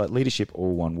 Hindsight Leadership,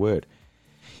 all one word.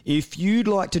 If you'd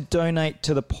like to donate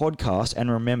to the podcast,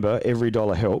 and remember, every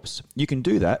dollar helps, you can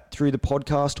do that through the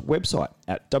podcast website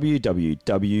at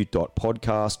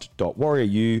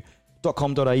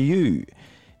www.podcast.warriorU.com.au.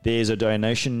 There's a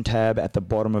donation tab at the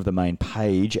bottom of the main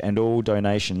page, and all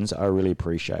donations are really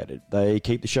appreciated. They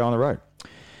keep the show on the road.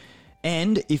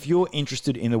 And if you're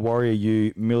interested in the Warrior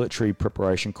U military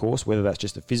preparation course, whether that's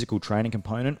just a physical training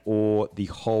component or the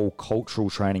whole cultural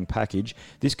training package,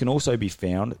 this can also be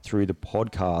found through the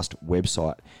podcast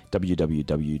website,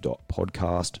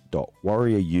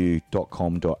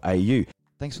 www.podcast.warriorU.com.au.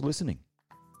 Thanks for listening.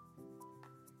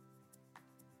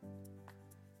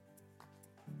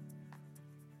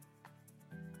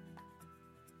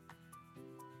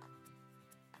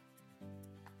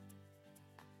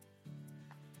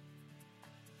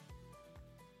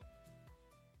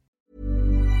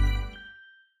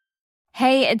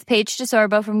 Hey, it's Paige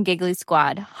DeSorbo from Giggly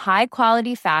Squad. High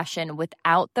quality fashion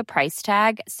without the price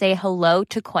tag. Say hello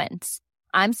to Quince.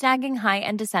 I'm snagging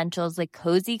high-end essentials like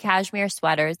cozy cashmere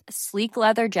sweaters, sleek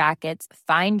leather jackets,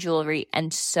 fine jewelry,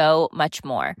 and so much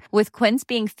more. With Quince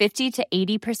being 50 to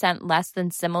 80% less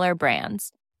than similar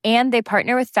brands. And they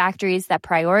partner with factories that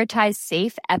prioritize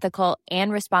safe, ethical,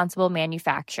 and responsible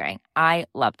manufacturing. I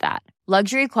love that.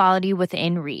 Luxury quality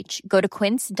within reach. Go to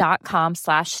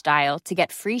quince.com/style to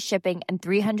get free shipping and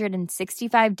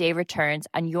 365-day returns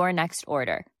on your next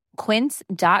order.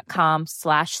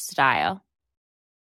 Quince.com/style.